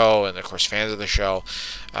show, and of course fans of the show,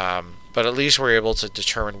 but at least we're able to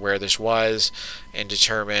determine where this was, and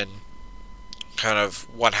determine kind of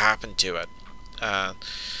what happened to it.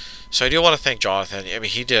 So I do want to thank Jonathan. I mean,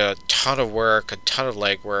 he did a ton of work, a ton of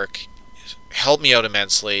legwork, helped me out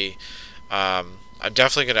immensely. I'm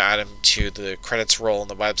definitely going to add him to the credits roll on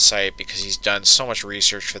the website, because he's done so much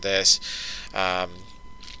research for this.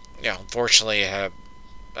 Unfortunately, it had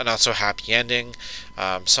a not so happy ending.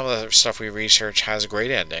 Some of the stuff we research has a great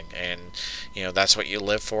ending, and that's what you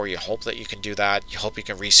live for. You hope that you can do that. You hope you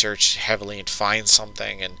can research heavily and find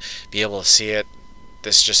something and be able to see it.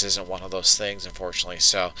 This just isn't one of those things, unfortunately.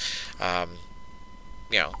 So, that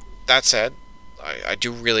said, I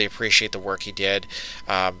do really appreciate the work he did.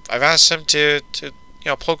 I've asked him to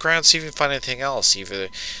poke around, see if he can find anything else, either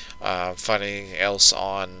find anything else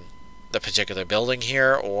on the particular building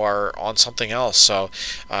here or on something else. So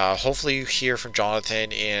hopefully you hear from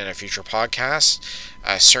Jonathan in a future podcast.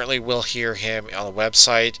 I certainly will hear him on the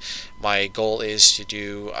website. My goal is to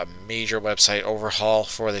do a major website overhaul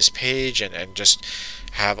for this page, and just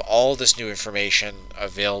have all this new information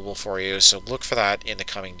available for you. So look for that in the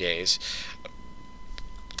coming days,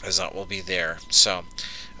 as that will be there. So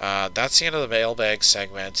that's the end of the mailbag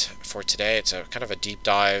segment for today. It's a kind of a deep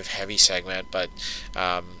dive, heavy segment, but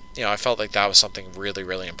I felt like that was something really,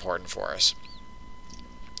 really important for us.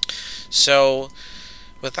 So,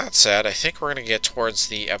 with that said, I think we're going to get towards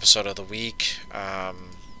the episode of the week.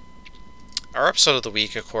 Our episode of the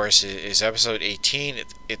week, of course, is episode 18.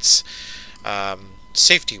 It's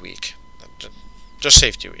Safety Week. Just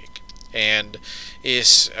Safety Week. And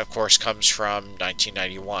it, of course, comes from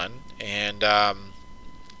 1991. And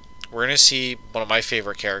we're going to see one of my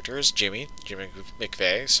favorite characters, Jimmy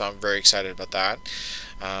McVeigh. So I'm very excited about that.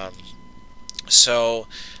 So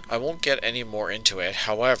I won't get any more into it.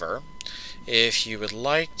 However, if you would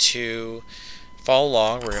like to follow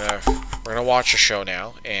along, we're gonna watch a show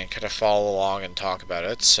now and kind of follow along and talk about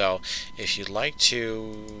it. So if you'd like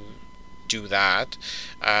to do that,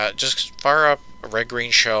 just fire up Red Green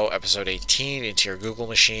Show episode 18 into your Google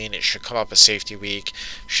machine. It should come up as Safety Week.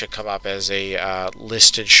 Should come up as a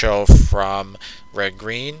listed show from Red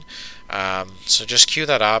Green. So just cue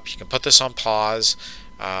that up. You can put this on pause.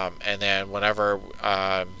 And then whenever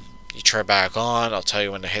you turn back on, I'll tell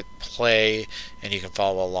you when to hit play, and you can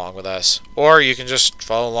follow along with us. Or you can just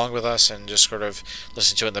follow along with us and just sort of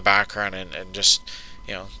listen to it in the background, and just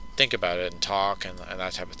think about it and talk and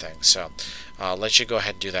that type of thing. So I'll let you go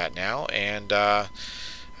ahead and do that now. And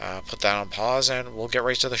put that on pause, and we'll get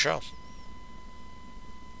right to the show.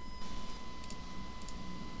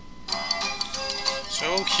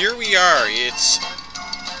 So here we are. It's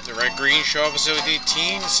the Red Green Show, episode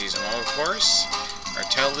 18, season 1, of course. Our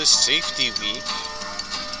title is Safety Week.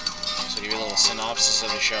 So to give you a little synopsis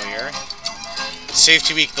of the show here.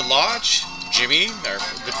 Safety Week, the Lodge. Jimmy, our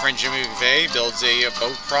good friend Jimmy McVeigh, builds a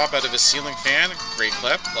boat prop out of his ceiling fan. Great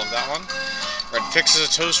clip, love that one. Red fixes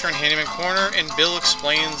a toaster in Handyman Corner, and Bill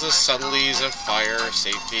explains the subtleties of fire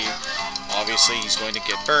safety. Obviously, he's going to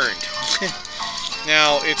get burned.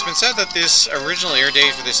 Now, it's been said that this original air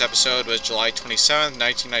date for this episode was July 27th,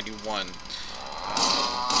 1991.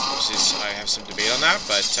 I have some debate on that,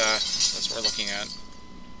 but that's what we're looking at.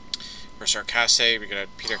 For our cast today, we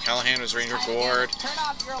got Peter Callahan as Ranger Gord.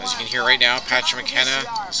 As you can hear right now, Patrick McKenna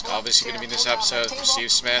is obviously going to be in this episode. For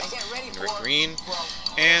Steve Smith and Rick Green.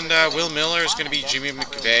 And Will Miller is going to be Jimmy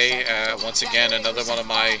McVeigh. Once again, another one of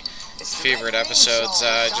my favorite episodes,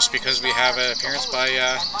 just because we have an appearance by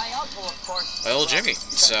old Jimmy.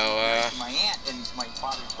 So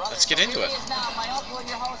let's get into it.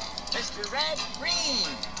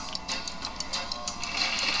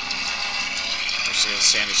 We're seeing the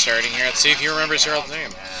standard starting here. Let's see if he remembers Harold's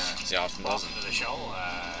name. He often doesn't.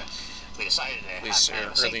 We decided to at least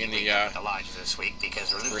early in the lodge this week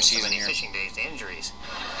because we're losing so many fishing days to injuries.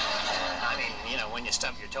 I mean, you know, when you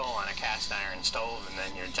stub your toe on a cast iron stove and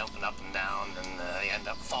then you're jumping up and down and you end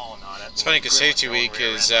up falling on it. It's funny because Safety Week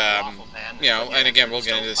is, you know, and again we'll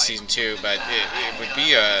get into this season 2, but it would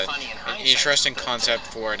be an interesting concept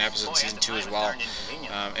for an episode season 2 as well.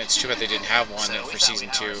 It's too bad they didn't have one for season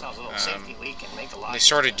 2. They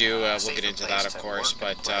sort of do. We'll get into that, of course,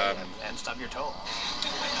 but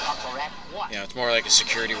you know, it's more like a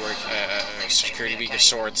security security week of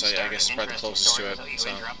sorts. I guess is probably the closest to it. So.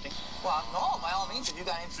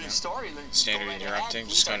 Standard interrupting,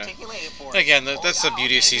 just kind of. Again, that's the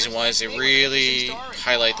beauty of season 1 is they really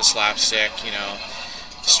highlight the slapstick. You know,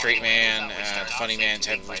 straight man, the funny man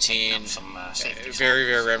type of routine. Very,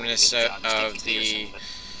 very reminiscent of the.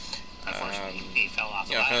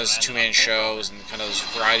 You know, kind of those two-man shows and kind of those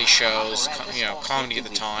variety shows. You know, comedy at the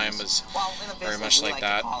time was very much like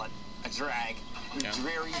that. Yeah.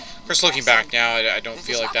 Of course, looking back now, I don't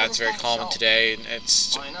feel like that's very common today.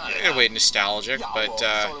 It's in a way nostalgic, but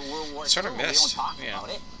it's sort of missed. Yeah,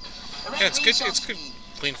 it's good. It's good,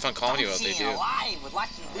 clean, fun comedy what they do.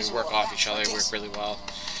 We work off each other. We work really well.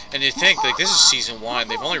 And you think like this is season 1.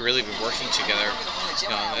 They've only really been working together. You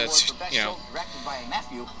know, that's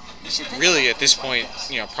really at this point,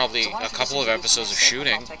 you know, probably a couple of episodes of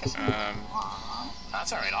shooting.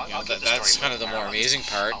 That's all right. That's kind of the more amazing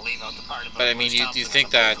part. But I mean, you think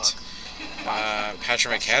that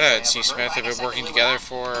Patrick McKenna and Steve Smith have been working together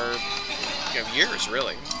for years,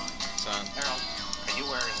 really. So. Harold, are you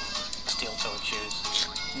wearing steel-toed shoes?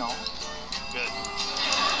 No. Good.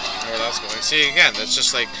 I know where that's going. See, again, that's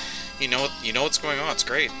just like you know what's going on. It's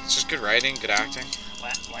great. It's just good writing, good acting.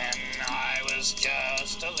 When I was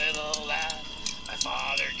just a little lad, my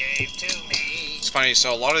father gave to me. It's funny,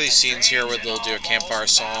 so a lot of these scenes here where they'll do a campfire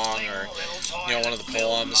song or, you know, one of the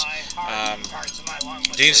poems,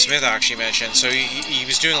 Dave Smith actually mentioned, so he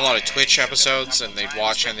was doing a lot of Twitch episodes, and they'd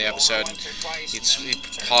watch on the episode, and he'd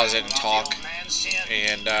pause it and talk,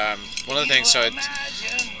 and one of the things, so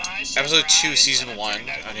episode 2, season 1,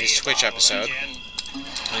 on his Twitch episode,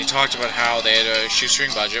 and he talked about how they had a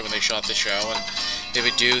shoestring budget when they shot the show, and they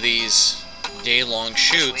would do these day-long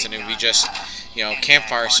shoots, and it would be just, you know,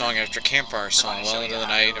 campfire song after campfire song well into the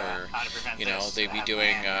night, or, you know, they'd be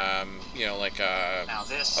doing, you know, like a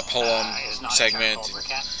poem segment,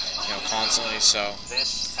 you know, constantly, so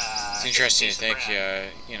it's interesting to think,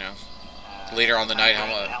 you know, later on the night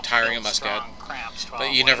how tiring it must get,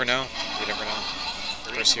 but you never know,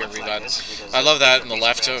 Of course, here we got. I love that on the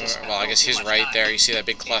left of, well, I guess his right there. You see that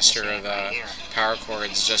big cluster of power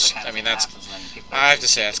cords. Just, I mean, that's. I have to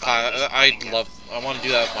say, that's class. I want to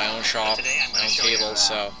do that with my own shop, my own table.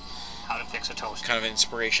 So, kind of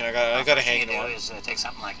inspiration. I got to hang it on.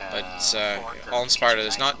 But it's all inspired of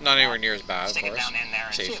this. Not anywhere near as bad, of course.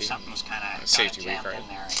 Safety week, right?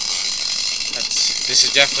 This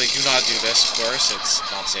is definitely, do not do this, of course, it's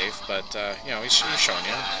not safe, but, you know, he's showing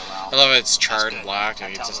you. I love it, it's charred and black, I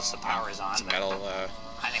mean, it's metal, of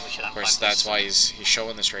course, that's why he's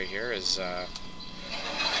showing this right here, is,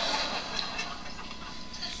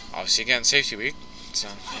 obviously, again, safety week, so,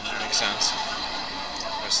 you know, it makes sense.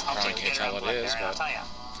 Of course, probably can't tell what it is, but...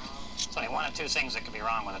 There's only one of two things that could be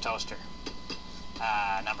wrong with a toaster.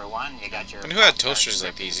 Number one, you got your... And who had toasters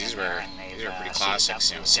like these? These were pretty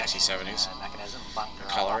classics, you know, 60s, 70s.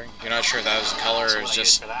 coloring. You're not sure if that was a color or it was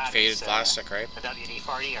just faded plastic, right? The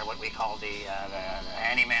WD-40, or what we call the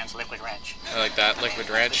handyman's liquid wrench. I like that liquid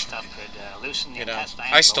wrench. This stuff could loosen the You know,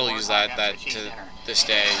 intestines, I still go use warm that after a cheese to dinner. this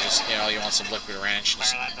day. Just, you know, you want some liquid wrench,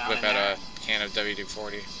 just Fire that down whip in out there. a can of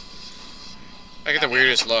WD-40. I get the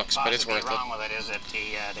weirdest looks, but it's worth it. What's wrong with it is that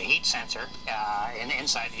the heat sensor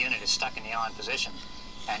inside the unit is stuck in the on position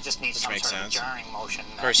and just needs Which some makes sort sense. of jarring motion.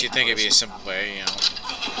 Of course, you'd think it'd be a simple way, you know.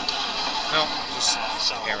 No, just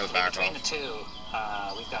So hammer the back between off. the two,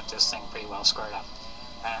 we've got this thing pretty well squared up.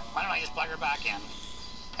 Why don't I just plug her back in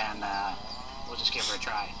and we'll just give her a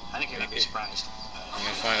try. I think you're going to be surprised. You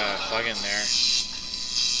can find a plug in there.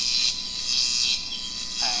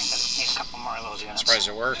 I'm going to need a couple more of those units. Surprised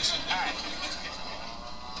it works. All right.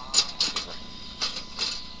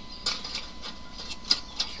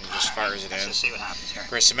 It just fires it Let's in. just see what happens here. Of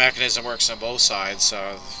course, the mechanism works on both sides,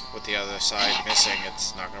 so with the other side missing,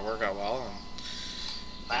 it's not going to work out well. And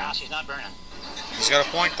Well, she's not burning. he's got a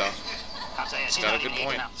point, though. I'll tell you, she's got a not good even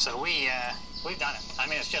point. heating up. So we've done it. I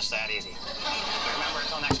mean, it's just that easy. But remember,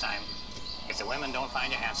 until next time, if the women don't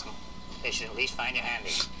find you handsome, they should at least find you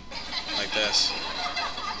handy. Like this.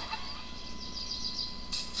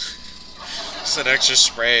 Just an extra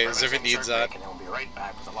spray, as if it needs that. And we'll be right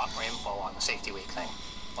back with a lot more info on the Safety Week thing.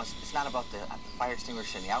 Well, it's not about the fire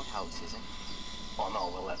extinguisher in the outhouse, is it? Oh no,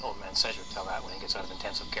 we'll let old man Sedgwick tell that when he gets out of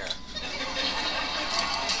intensive care.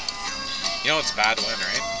 You know it's bad wind,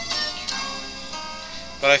 right?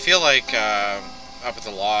 But I feel like up at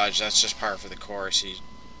the lodge, that's just par for the course. You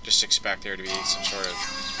just expect there to be some sort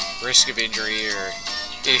of risk of injury or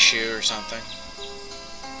issue or something.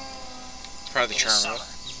 It's part of the In charm summer, of it.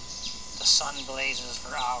 the sun blazes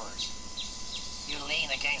for hours. You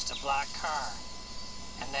lean against a black car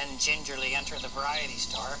and then gingerly enter the variety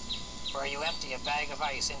store where you empty a bag of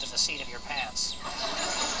ice into the seat of your pants.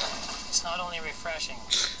 It's not only refreshing,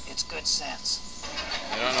 it's good sense.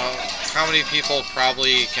 I don't know how many people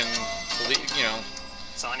probably can believe, you know,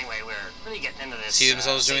 So anyway, we're really getting into this. see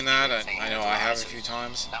themselves doing safety that. thing I know here. I have a few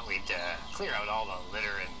times. Thought we'd clear out all the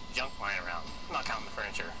litter and junk lying around. I'm not counting the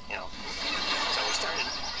furniture, you know. So we started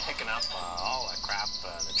picking up all the crap,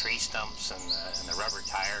 the tree stumps and the rubber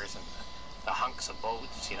tires and the hunks of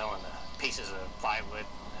boats, you know, and the pieces of plywood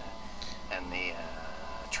and the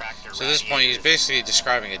tractor. So at this point, he's basically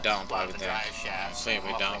describing a dump, I the would think. drive shafts, Maybe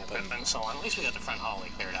and dump, equipment and so on. At least we got the front hallway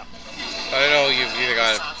cleared up. But I know you've either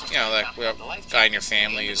got, you know, like a guy in your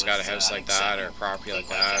family who's got a house like that or a property like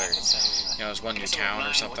that, or, you know, there's one in your town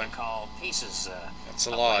or something. Pieces, It's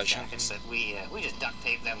a lodge. jackets that we just duct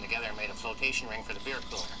taped them together and made a flotation ring for the beer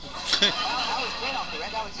cooler. That was great off the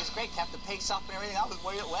red. That was just great. Kept the pace up and everything. That was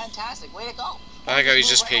fantastic. Way to go. I think he's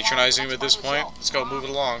just patronizing him at this point. Let's go, move it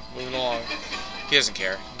along, moving along. He doesn't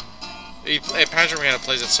care. Patrick McKenna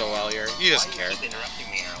plays it so well here. He doesn't care. Keep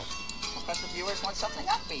interrupting me, Harold. Special viewers want something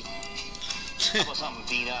upbeat. How about something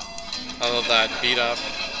beat up? I love that beat up.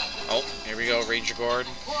 Oh, here we go, Ranger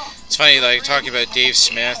Gordon. It's funny, like talking about Dave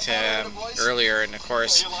Smith earlier, and of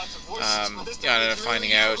course, I ended up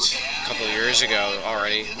finding out a couple of years ago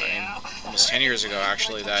already, I mean, almost 10 years ago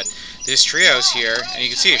actually, that this treehouse here, and you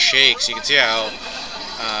can see it shakes. You can see how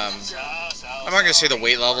I'm not going to say the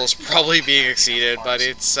weight level is probably being exceeded, but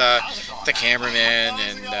it's the cameraman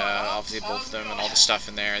and obviously both of them and all the stuff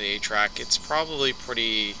in there, the 8-track, it's probably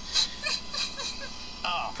pretty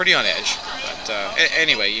on edge. But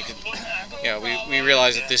anyway, you could, you know, we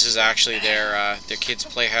realize that this is actually their kids'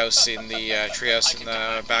 playhouse in the treehouse in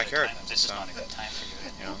the backyard. So,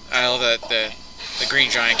 you know, I know that the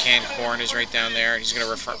Green Giant canned corn is right down there. He's going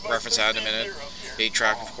to reference that in a minute.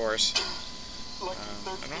 8-track, of course.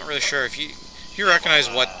 I'm not really sure if you recognize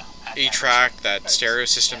what 8-track, that stereo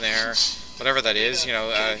system there, whatever that is, you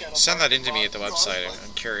know, send that in to me at the website.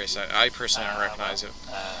 I'm curious. I personally don't recognize it.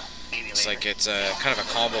 It's like it's a kind of a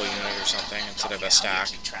combo unit or something instead of a stack.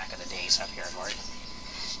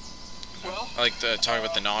 I like talking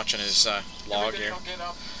about the notch on his log here.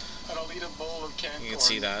 You can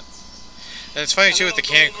see that. And it's funny too with the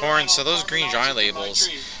canned corn. So those Green Giant labels,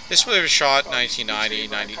 this would have shot 1990,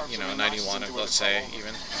 91, let's say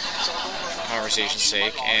even, for conversation's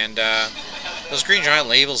sake. And those Green Giant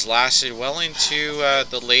labels lasted well into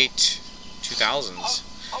the late 2000s.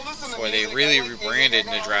 Before they really rebranded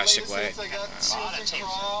in a drastic way.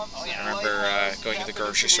 I remember going to the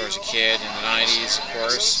grocery store as a kid in the 90s, of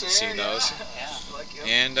course, seeing those.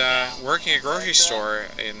 And working at a grocery store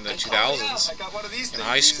in the 2000s, in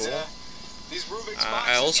high school,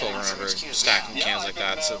 I also remember stacking cans like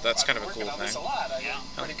that, so that's kind of a cool thing.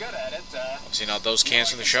 Obviously not those cans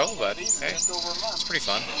from the show, but hey, it's pretty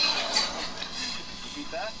fun.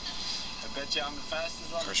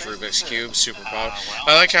 Of course, Rubik's Cube, super popular.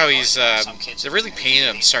 I like how he's, they really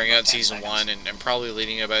painted him starting out in season 1 and probably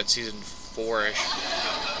leading about season 4-ish,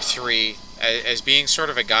 or 3, as being sort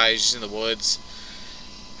of a guy who's in the woods,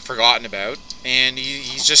 forgotten about, and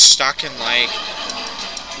he's just stuck in like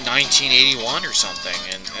 1981 or something,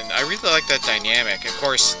 and I really like that dynamic. Of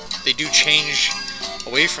course, they do change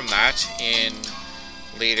away from that in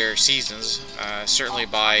later seasons. Certainly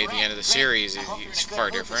by the end of the series, it's far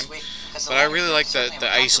different. But I really like the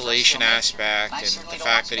isolation aspect and the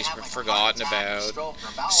fact that he's been forgotten about,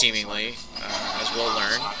 seemingly, as we'll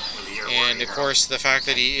learn. And of course, the fact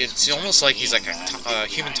that it's almost like he's like a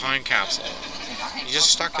human time capsule. He's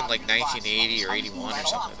just stuck in like 1980 or 81 or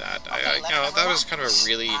something like that. That was kind of a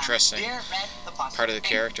really interesting part of the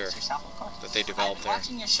character that they developed there.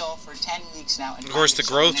 And of course, the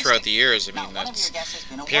growth throughout the years. I mean,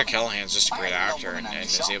 Peter Callahan's just a great actor and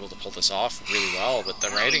is able to pull this off really well. But the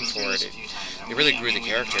writing for it really grew the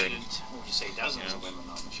character. And,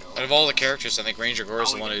 out of all the characters, I think Ranger Gore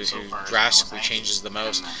is the one who drastically changes the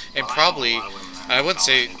most, and probably, I wouldn't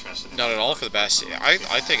say not at all for the best.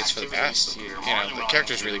 I think it's for the best. The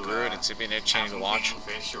characters really grew, and it's been entertaining to watch.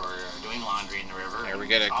 Here we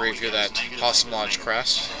get a great view of that Possum Lodge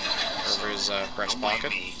crest over his breast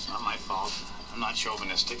pocket. It's not my fault. I'm not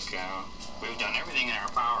chauvinistic. We've done everything in our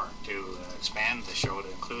power to expand the show to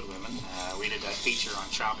include women. We did that feature on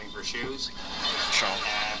shopping for shoes.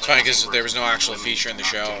 It's funny because there was no actual feature in the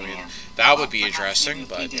show. I mean, that would be interesting,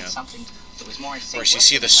 but yeah. Of course, you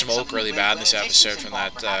see the smoke really bad in this episode from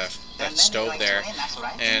that stove there,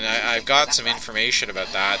 and I've got some information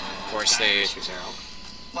about that. And of course, they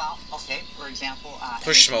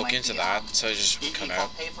push smoke into that, so it just would come out.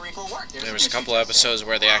 There was a couple of episodes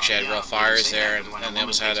where they actually had real fires there, and they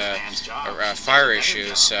almost had a fire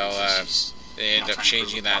issue, so they ended up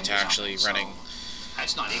changing that to actually running,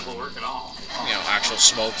 actual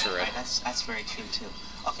smoke through it. That's very true too.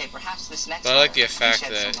 Okay, perhaps this next but I like the effect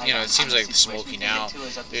that, it seems like the smoky now.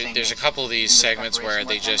 There's a couple of these segments where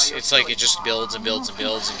it's like it just builds and builds and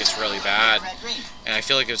builds and gets really bad. And I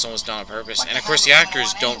feel like it's almost done on purpose. And of course the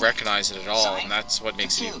actors don't recognize it at all, and that's what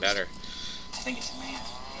makes it even better. I think it's a man.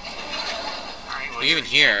 But even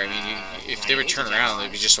here, I mean, if they would turn around,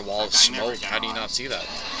 there'd be just a wall of smoke. How do you not see that?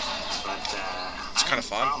 It's kind of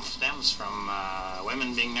fun. The problem stems from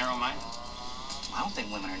women being narrow-minded. I don't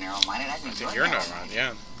think women are narrow-minded. I think you're narrow-minded,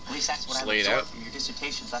 yeah. At least that's what I laid out from your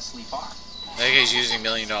dissertation thusly far. I think he's using $1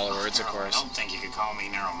 million words, of course. I don't think you could call me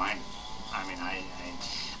narrow-minded. I mean, I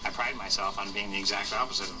pride myself on being the exact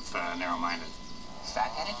opposite of narrow-minded.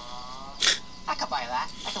 Fat-headed? I could buy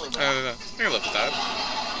that. I could live with that. I can live with that.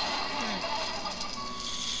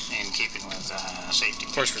 In keeping with safety.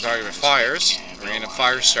 Of course, we're talking about fires. We're going to have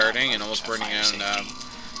fires starting and almost burning down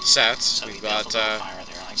sets. We've got a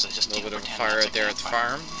little bit of a fire out there at the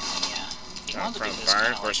farm. In front of the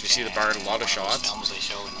barn. Of course, we see the barn in a lot of shots.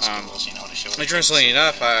 Interestingly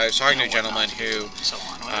enough, I was talking to a gentleman who,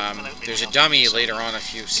 there's a dummy later on, a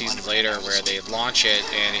few seasons later, where they launch it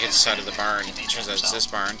and it hits the side of the barn. It turns out it's this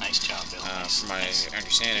barn, from my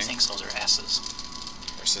understanding.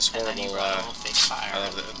 There's this horrible, I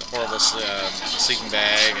love the horrible sleeping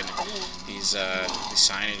bag and these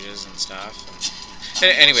signages and stuff.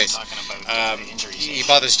 Anyways, he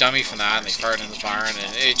bought this dummy from that, and they fired it in the barn,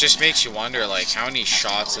 and it just makes you wonder, like, how many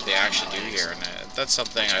shots did they actually do here? And that's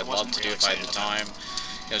something I'd love to do if I had the time.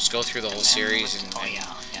 Just go through the whole series and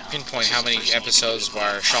pinpoint how many episodes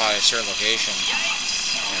were shot at a certain location.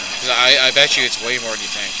 Because I bet you it's way more than you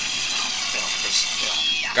think. There's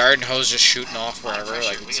garden hose just shooting off wherever,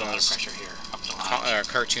 like it's one of those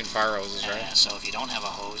cartoon fire hoses, right? So if you don't have a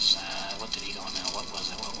hose, what did he go now? What was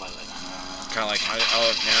it? Kind of like,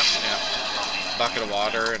 bucket of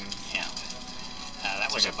water and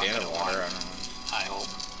that was like a bin of water. I don't know. I hope.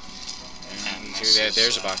 And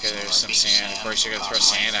there's a bucket. There's some sand. Of course, you're gonna throw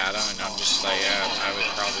sand at him, and I'm just like, I would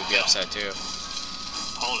probably be upset too.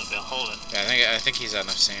 Hold it, Bill. Hold it. Yeah, I think he's had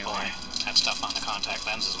enough sand. Boy, that stuff on the contact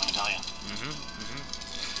lenses, let me tell you.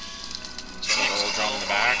 So a little drum in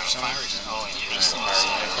the back or something.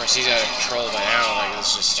 Of course, he's out of control by now. Like,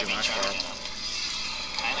 this is just too much for him.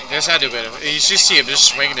 This had to have been, you just see him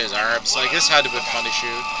just swinging his arms. Like, this had to have been fun to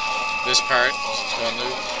shoot. This part,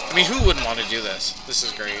 I mean, who wouldn't want to do this? This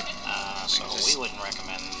is great. So we wouldn't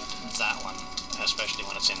recommend that one, especially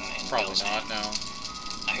when it's in probably not, no.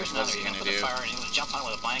 Now here's another, you put a fire and he would jump on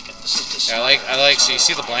with a blanket. This is I like, so you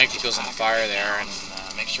see the blanket goes in the fire there, and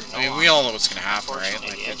make sure I mean, we all know what's going to happen, right?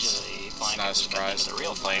 Like, it's not a surprise. The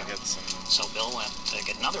real blankets. So Bill went to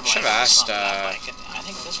get another blanket. Should have asked, I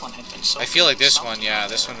think this one had been so. I feel like this one,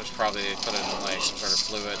 this one was probably, they put it in like some sort of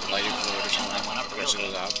fluid, lighting fluid or something, which it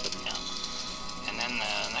goes up. But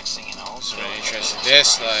then next thing you know, It's really interesting.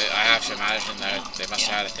 This, I have to imagine that they must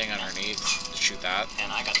have had a thing underneath to shoot that.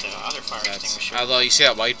 and I got the other fire That's, extinguisher. although you see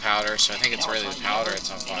that white powder, so I think it's You know, really the you powder never-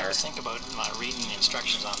 that's on You never fire. think about reading the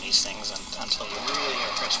instructions on these things until you really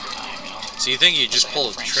are pressed for time, you know. So you think you just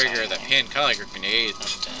pull the trigger, that pin, kind of like a grenade,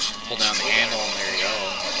 But, pull down the handle, and there you go.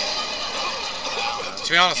 To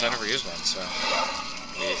be honest, I never used one, so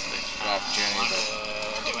it's the opportunity. Want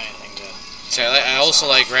But to do anything to so I also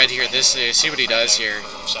like Red here. This see what he does here.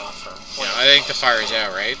 for himself or You know, I think the fire is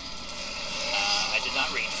out, right? I did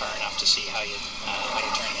not read far enough to see how you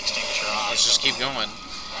turn the extinguisher off. Let's just keep going.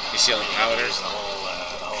 You see all the powder. Use the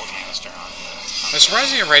whole canister on. I'm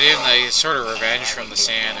surprised you right in the sort of revenge from the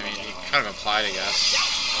sand. I mean, you kind of implied, I guess.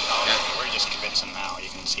 Oh, we're just convincing now. You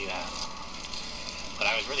can see that. But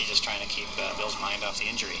I was really just trying to keep Bill's mind off the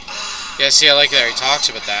injury. Yeah, see, I like that he talks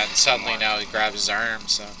about that, and suddenly now he grabs his arm,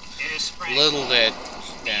 so It is spring. little bit,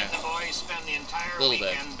 Me yeah, and the boys spend the entire Little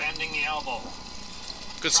bit. weekend bending the elbow,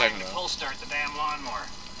 good trying segment. to pull start the damn lawnmower.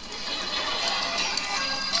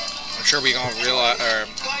 I'm sure we gonna realize or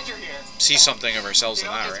Glad you're here. see something of ourselves You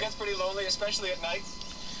in know, that, it right? gets pretty lonely, especially at night.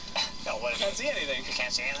 No, what? Can't see anything. You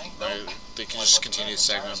can't see anything. Right, they can just continue the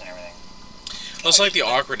segment. And everything. It's like the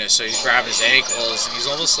awkwardness. So he's grabbing his ankles, and he's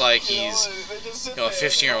almost like You know, he's they just sit a there,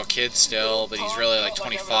 15-year-old kid still, but he's really like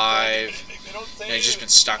 25. They don't say You know, he's just been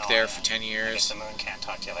stuck there for 10 I guess years, the moon can't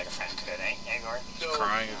talk to you like a friend could, eh, Gordon? anything.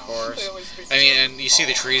 crying, of They course. always speak I mean, to and you see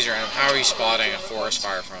the trees around him. How are you spotting a forest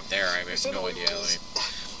fire from up there? I have no idea.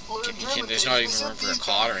 I mean, there's not even room for a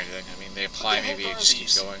cot or anything. I mean, they imply maybe it just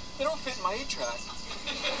keeps going. They don't fit my 8-track.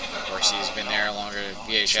 Of course, he's been there longer.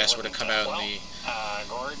 VHS would have come out in the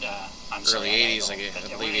Gord, I'm early sorry, 80s, I like know, I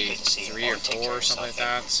but believe really good to see you. 83 or Oh, take 4 care or of something like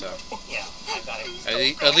yourself, that. So Yeah, I've got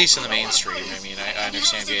it. at least in the mainstream. I mean, I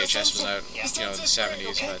understand VHS was out, Yeah. you know, in the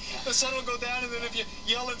 70s, but The sun will go down, and then if you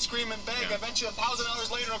yell and scream and beg, Yeah. I bet you 1,000 hours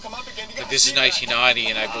later it'll come up again. You but gotta this is see that. 1990,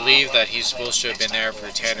 and I believe that he's supposed to have been there for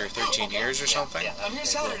 10 or 13 years or something. Yeah. I'm here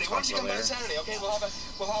Saturday. Why don't you come by Later. Saturday? Okay, we'll have a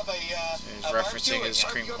He's a referencing barbecue his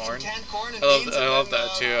and cream barbecue up corn. some canned corn and I love, beans, I and love then,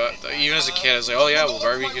 that too. Even as a kid, I was like, oh yeah, we'll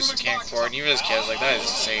barbecue some canned corn. Even as a kid, I was like, that is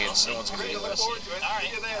insane. No one's gonna Great, do I look this. forward to it. All right.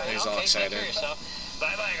 See you there. He's all Okay, excited. take care of yourself.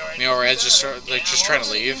 Bye-bye, Gordon. You know, Red's just just trying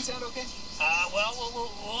to leave. Sound okay? Well,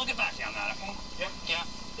 we'll get back to you on that, okay? Yeah.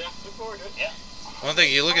 Look forward to it. One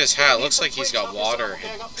thing, you look at his hat, it looks like he's got water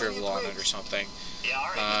dribbled on it or something. Yeah, all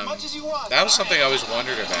right. As much as you want. That was something I always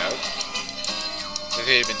wondered about. If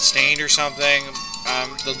it had been stained or something.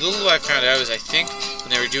 The little I found out is I think when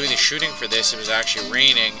they were doing the shooting for this, it was actually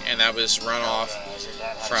raining, and that was runoff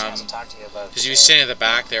from, because he was sitting at the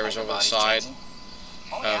back there, was over the side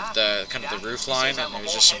of the kind of the roof line, and there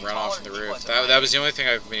was just some runoff from the roof. That was the only thing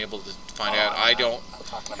I've been able to find out. I don't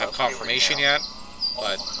have confirmation yet,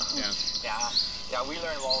 but yeah, Yeah, we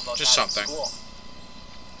learned all about just that in something. school.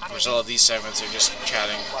 There's all of these segments are just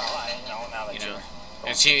chatting, Well, now that you know. you're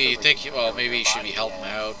And see, you think, well, maybe you should be helping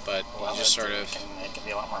out, but you just sort of, it can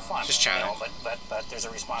be a lot more fun. just chatting. You know, but there's a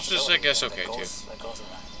responsibility. Just, I guess, that okay, goes, too. That goes with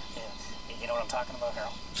that. Yeah. You know what I'm talking about,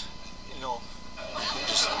 Harold? No.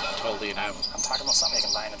 just totally enough. I'm talking about something you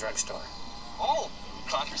can buy in a drugstore. Oh,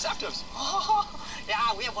 contraceptives.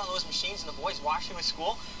 Yeah, we have one of those machines in the boys' washroom at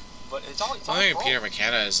school. But it's all One thing with Peter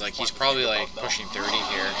McKenna is like he's probably like pushing 30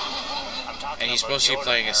 here, I'm talking and he's about supposed to be deodorant,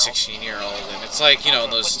 playing a Harold. 16-year-old, and it's like, you know, in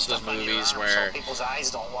those Putting stuff under your movies arm where so people's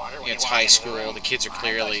eyes don't water when it's you walk high into the school, room. the kids are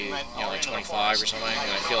clearly, you know, like 25 or something,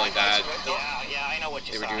 and I feel like that Yeah, I know what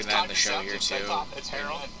you they were thought. doing that in the show here too. It's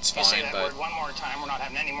Harold, It's you say fine, that but word one more time, we're not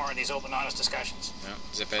having any more of these open, honest discussions. no,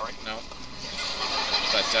 zip it, no.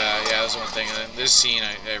 But yeah, that was one thing. And then this scene,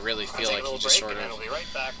 I really feel like he just sort of We'll be right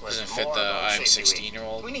back with doesn't fit more the about I'm Safety Week.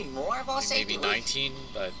 16-year-old, We need more of our maybe safety. 19,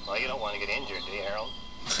 but Well, you don't want to get injured, do you, Harold?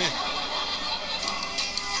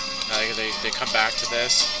 they come back to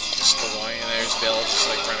this, just still going, and there's Bill just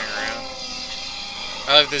like running around.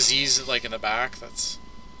 I like the Z's like in the back. It's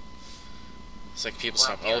like people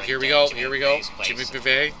stop. Oh, here we go, Jimmy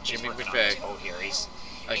McVeigh, Jimmy McVeigh. Oh, here he's.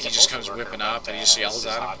 Like he's he a just postal comes worker, whipping up and he just but, yells this is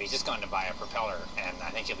at him. hobby. He's just gone to buy a propeller, and I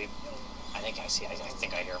think he'll be. I think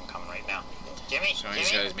I hear him coming right now. Jimmy, So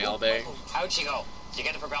he's got his mail bag. how'd she go? Did you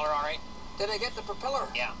get the propeller all right? Did I get the propeller?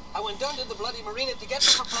 Yeah. I went down to the bloody marina to get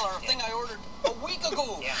the propeller, a thing I ordered a week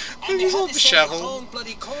ago. Yeah. And they He's all had to send the disheveled. whole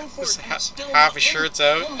bloody cone for His it, and it's still half not his in. shirt's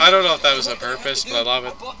out. I don't know if that was on purpose, but I love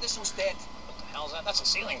it. I bought this instead. What the hell's that? That's a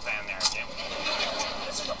ceiling fan there, Jim.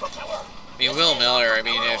 This is a propeller. I mean, Will Miller. I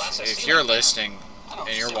mean, if you're listening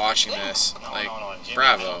and you're watching this, like,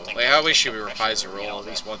 bravo. Like, I wish you would reprise the role at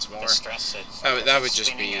least once more. That would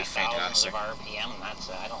just be fantastic.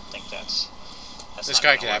 I don't think that's This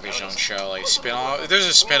guy could have his own show, like spin-off. If there's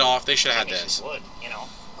a spin-off, they should have had this. You know.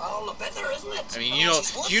 All the better, isn't it? I mean,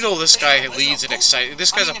 you know this guy leads an exciting.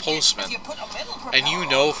 This guy's a postman, and you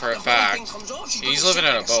know for a fact he's living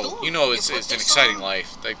on a boat. You know it's an exciting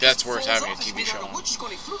life. Like that's worth having a TV show on.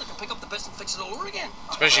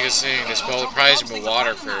 Especially considering this boat probably hasn't been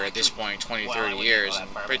water for at this point 20, 30 years. And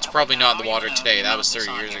it's probably not in the water today. That was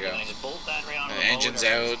 30 years ago. And the engine's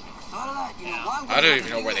out. I don't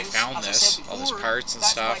even know where they found this, all these parts and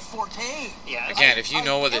stuff. Again, if you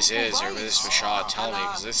know what this is or where this was shot, tell me,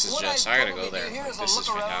 because this is just, I gotta go there. This is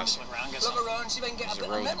fantastic. There's a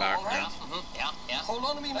road in the background. Hold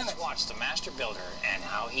on to me a minute. Let's watch the master builder and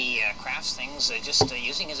how he crafts things just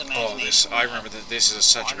using his imagination. Oh, this, I remember that this is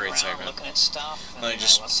such a great segment. Looking at stuff. Like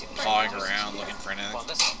just pawing around, looking for anything. Look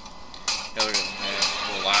at the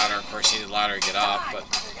ladder, of course, he needed a ladder to get up, but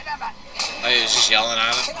he was just yelling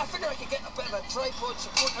at it. I figure I could get a bit of a tripod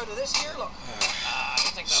support out of this here, look.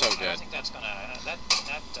 So good. I think that's gonna I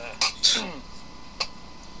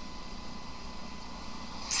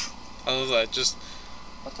love that. Just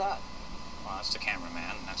What's that? Well, that's the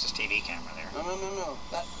cameraman. That's his TV camera there. No.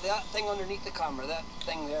 That thing underneath the camera, that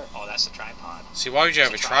thing there. Oh, that's the tripod. see, why would you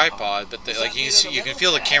have a tripod? But like you can see, you can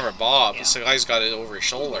feel the camera bob. Yeah. So the guy's got it over his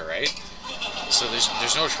shoulder, right? So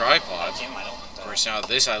there's no tripod. Jim, I don't. Of course, now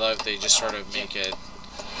this I love. They just sort of make it.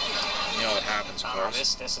 You know what happens, of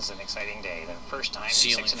course. This is an exciting day. The first time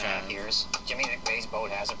Ceiling in 6.5 fan. years, Jimmy McVeigh's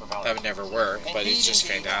boat has a propeller. That would never work, but it's just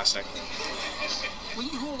fantastic. Will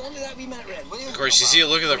you hold on to that wee mat, Red? Will you? Of course, you see.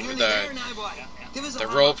 Look at the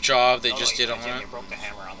rope job they just did on Jim, it. you broke the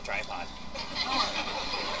hammer on the tripod.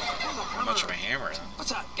 How much of a hammer?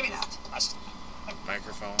 What's that? Give me that. That's,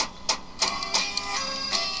 Microphone.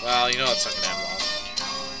 Well, you know it's not gonna end well.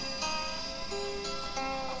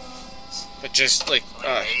 But just like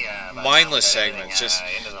mindless segments. Just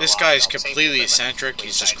this guy is completely eccentric.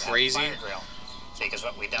 He's just crazy.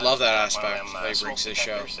 Love that aspect that he brings to the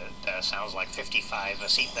show. Sounds like 55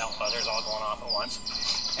 seatbelt buzzers all going off at once.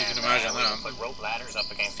 You can imagine that. Put rope ladders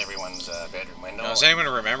up against everyone's bedroom window. Now, does anyone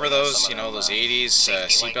remember those? You know, those 80s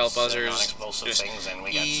seatbelt buzzers? Just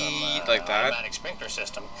like that. Automatic sprinkler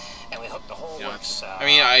system, and we hooked the whole works. I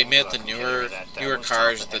mean, I admit the newer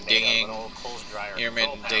cars, the dinging,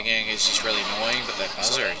 intermittent dinging is just really annoying, but that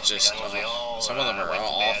buzzer is just, some of them are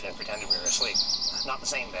all awful. And pretended we were asleep. Not the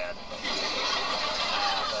same bed.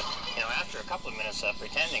 But, you know, after a couple of minutes of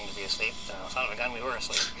pretending to be asleep, son of a gun, we were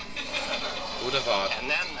asleep. Who would have thought? And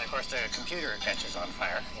then, of course, the computer catches on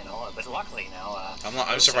fire, you know, but luckily now...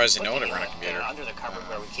 I'm surprised they know how to run a computer. Under the cupboard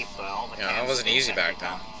where we keep all the Yeah, that wasn't easy back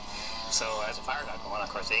then. So as the fire got going, of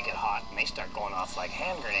course, they get hot and they start going off like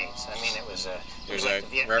hand grenades. I mean, it was There's like a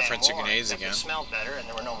the Vietnam reference to War, grenades except again. It smelled better and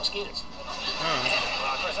there were no mosquitoes. Oh.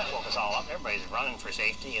 Well, of course, that woke us all up. Everybody's running for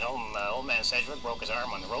safety. You know, old man Sedgwick broke his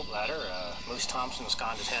arm on the rope ladder. Moose Thompson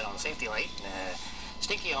sconed his head on the safety light.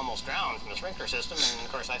 Stinky almost drowned from the sprinkler system, and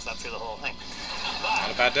of course I slept through the whole thing. But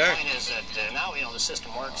Not a bad day. the point is that now you know the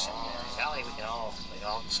system works, and golly, we can all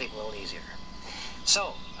sleep a little easier.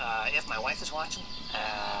 So, if my wife is watching,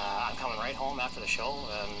 I'm coming right home after the show,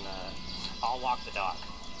 and I'll walk the dog.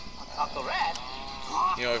 Uncle Red?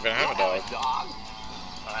 You don't even have a dog.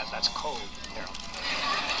 That's code, Carol.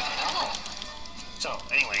 Oh. So,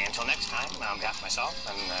 anyway, until next time, on behalf of myself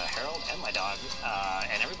and Harold and my dog,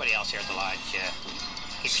 and everybody else here at the lodge, keep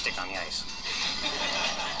your stick on the ice.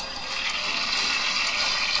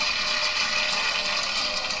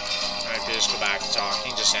 Alright, just go back to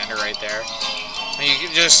talking, just end it right there. And you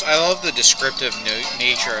can just, I love the descriptive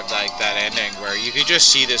nature of like that ending, where you could just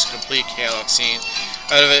see this complete chaotic scene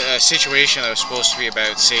out of a situation that was supposed to be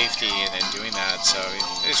about safety and doing that. So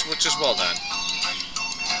it's just well done.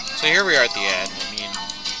 So here we are at the end. I mean,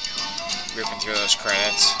 ripping through those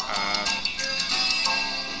credits.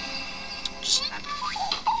 Just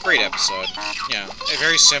great episode. Yeah,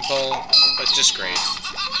 very simple, but just great.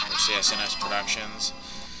 For CSNS Productions.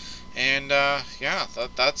 And yeah,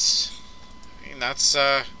 that's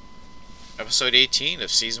episode 18 of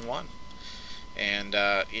season 1. And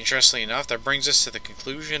interestingly enough, that brings us to the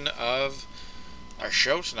conclusion of our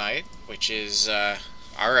show tonight, which is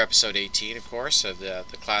our episode 18, of course, of the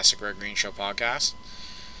Classic Red Green Show podcast.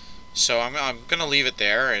 So I'm going to leave it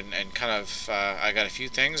there and kind of, I got a few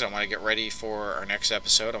things. I want to get ready for our next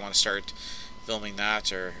episode. I want to start filming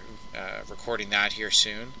that or recording that here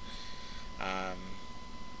soon.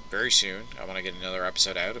 Very soon. I want to get another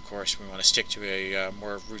episode out. Of course, we want to stick to a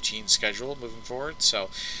more routine schedule moving forward. So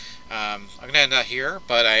I'm going to end that here,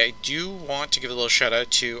 but I do want to give a little shout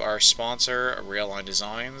out to our sponsor, Railline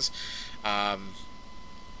Designs.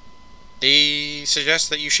 They suggest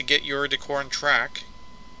that you should get your decor on track.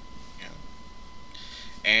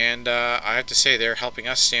 And I have to say, they're helping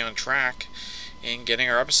us stay on track in getting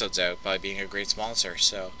our episodes out by being a great sponsor.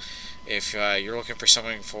 So if you're looking for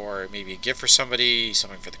something for maybe a gift for somebody,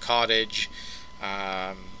 something for the cottage,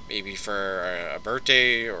 maybe for a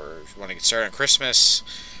birthday, or if you want to get started on Christmas,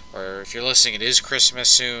 or if you're listening, it is Christmas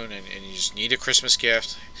soon, and you just need a Christmas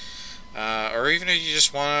gift, or even if you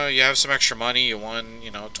just you have some extra money, you won,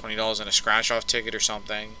 $20 in a scratch-off ticket or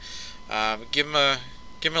something, give them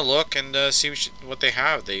a look and see what they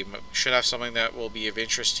have. They should have something that will be of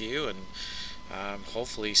interest to you, and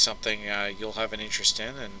hopefully something you'll have an interest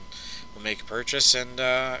in, and we'll make a purchase, and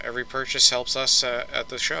every purchase helps us at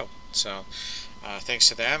the show. So thanks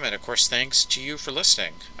to them, and of course thanks to you for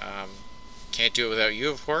listening. Can't do it without you,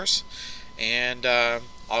 of course. And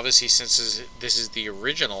obviously, since this is the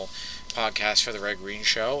original podcast for the Red Green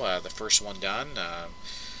Show, the first one done,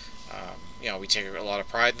 we take a lot of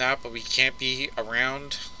pride in that, but we can't be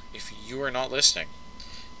around if you are not listening.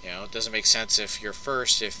 It doesn't make sense if you're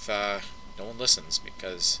first if no one listens,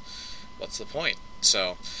 because what's the point?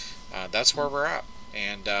 So that's where we're at.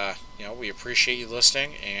 And we appreciate you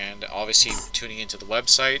listening, and obviously tuning into the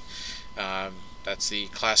website. That's the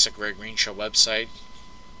Classic Red Green Show website.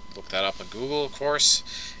 Look that up on Google, of course.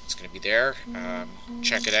 It's going to be there.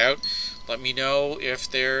 Check it out. Let me know if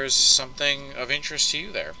there's something of interest to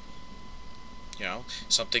you there.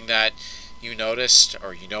 Something that you noticed,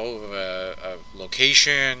 or a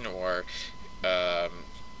location, or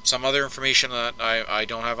some other information that I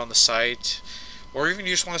don't have on the site, or even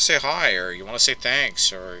you just want to say hi, or you want to say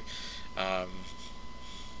thanks, or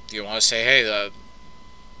you want to say, hey,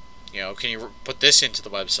 can you put this into the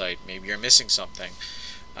website? Maybe you're missing something,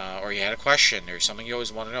 or you had a question, or something you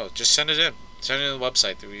always want to know. Just send it in. Send it in the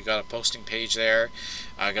website. We've got a posting page there.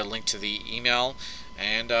 I got a link to the email,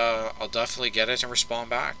 and I'll definitely get it and respond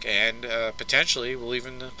back. And potentially, we'll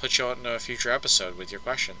even put you on a future episode with your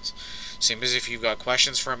questions. Same as if you've got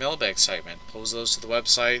questions for a mailbag segment, pose those to the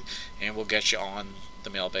website, and we'll get you on the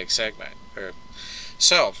mailbag segment.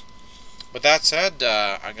 So, with that said,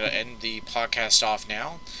 I'm going to end the podcast off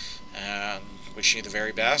now. Wishing you the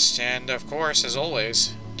very best, and of course, as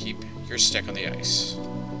always, keep your stick on the ice.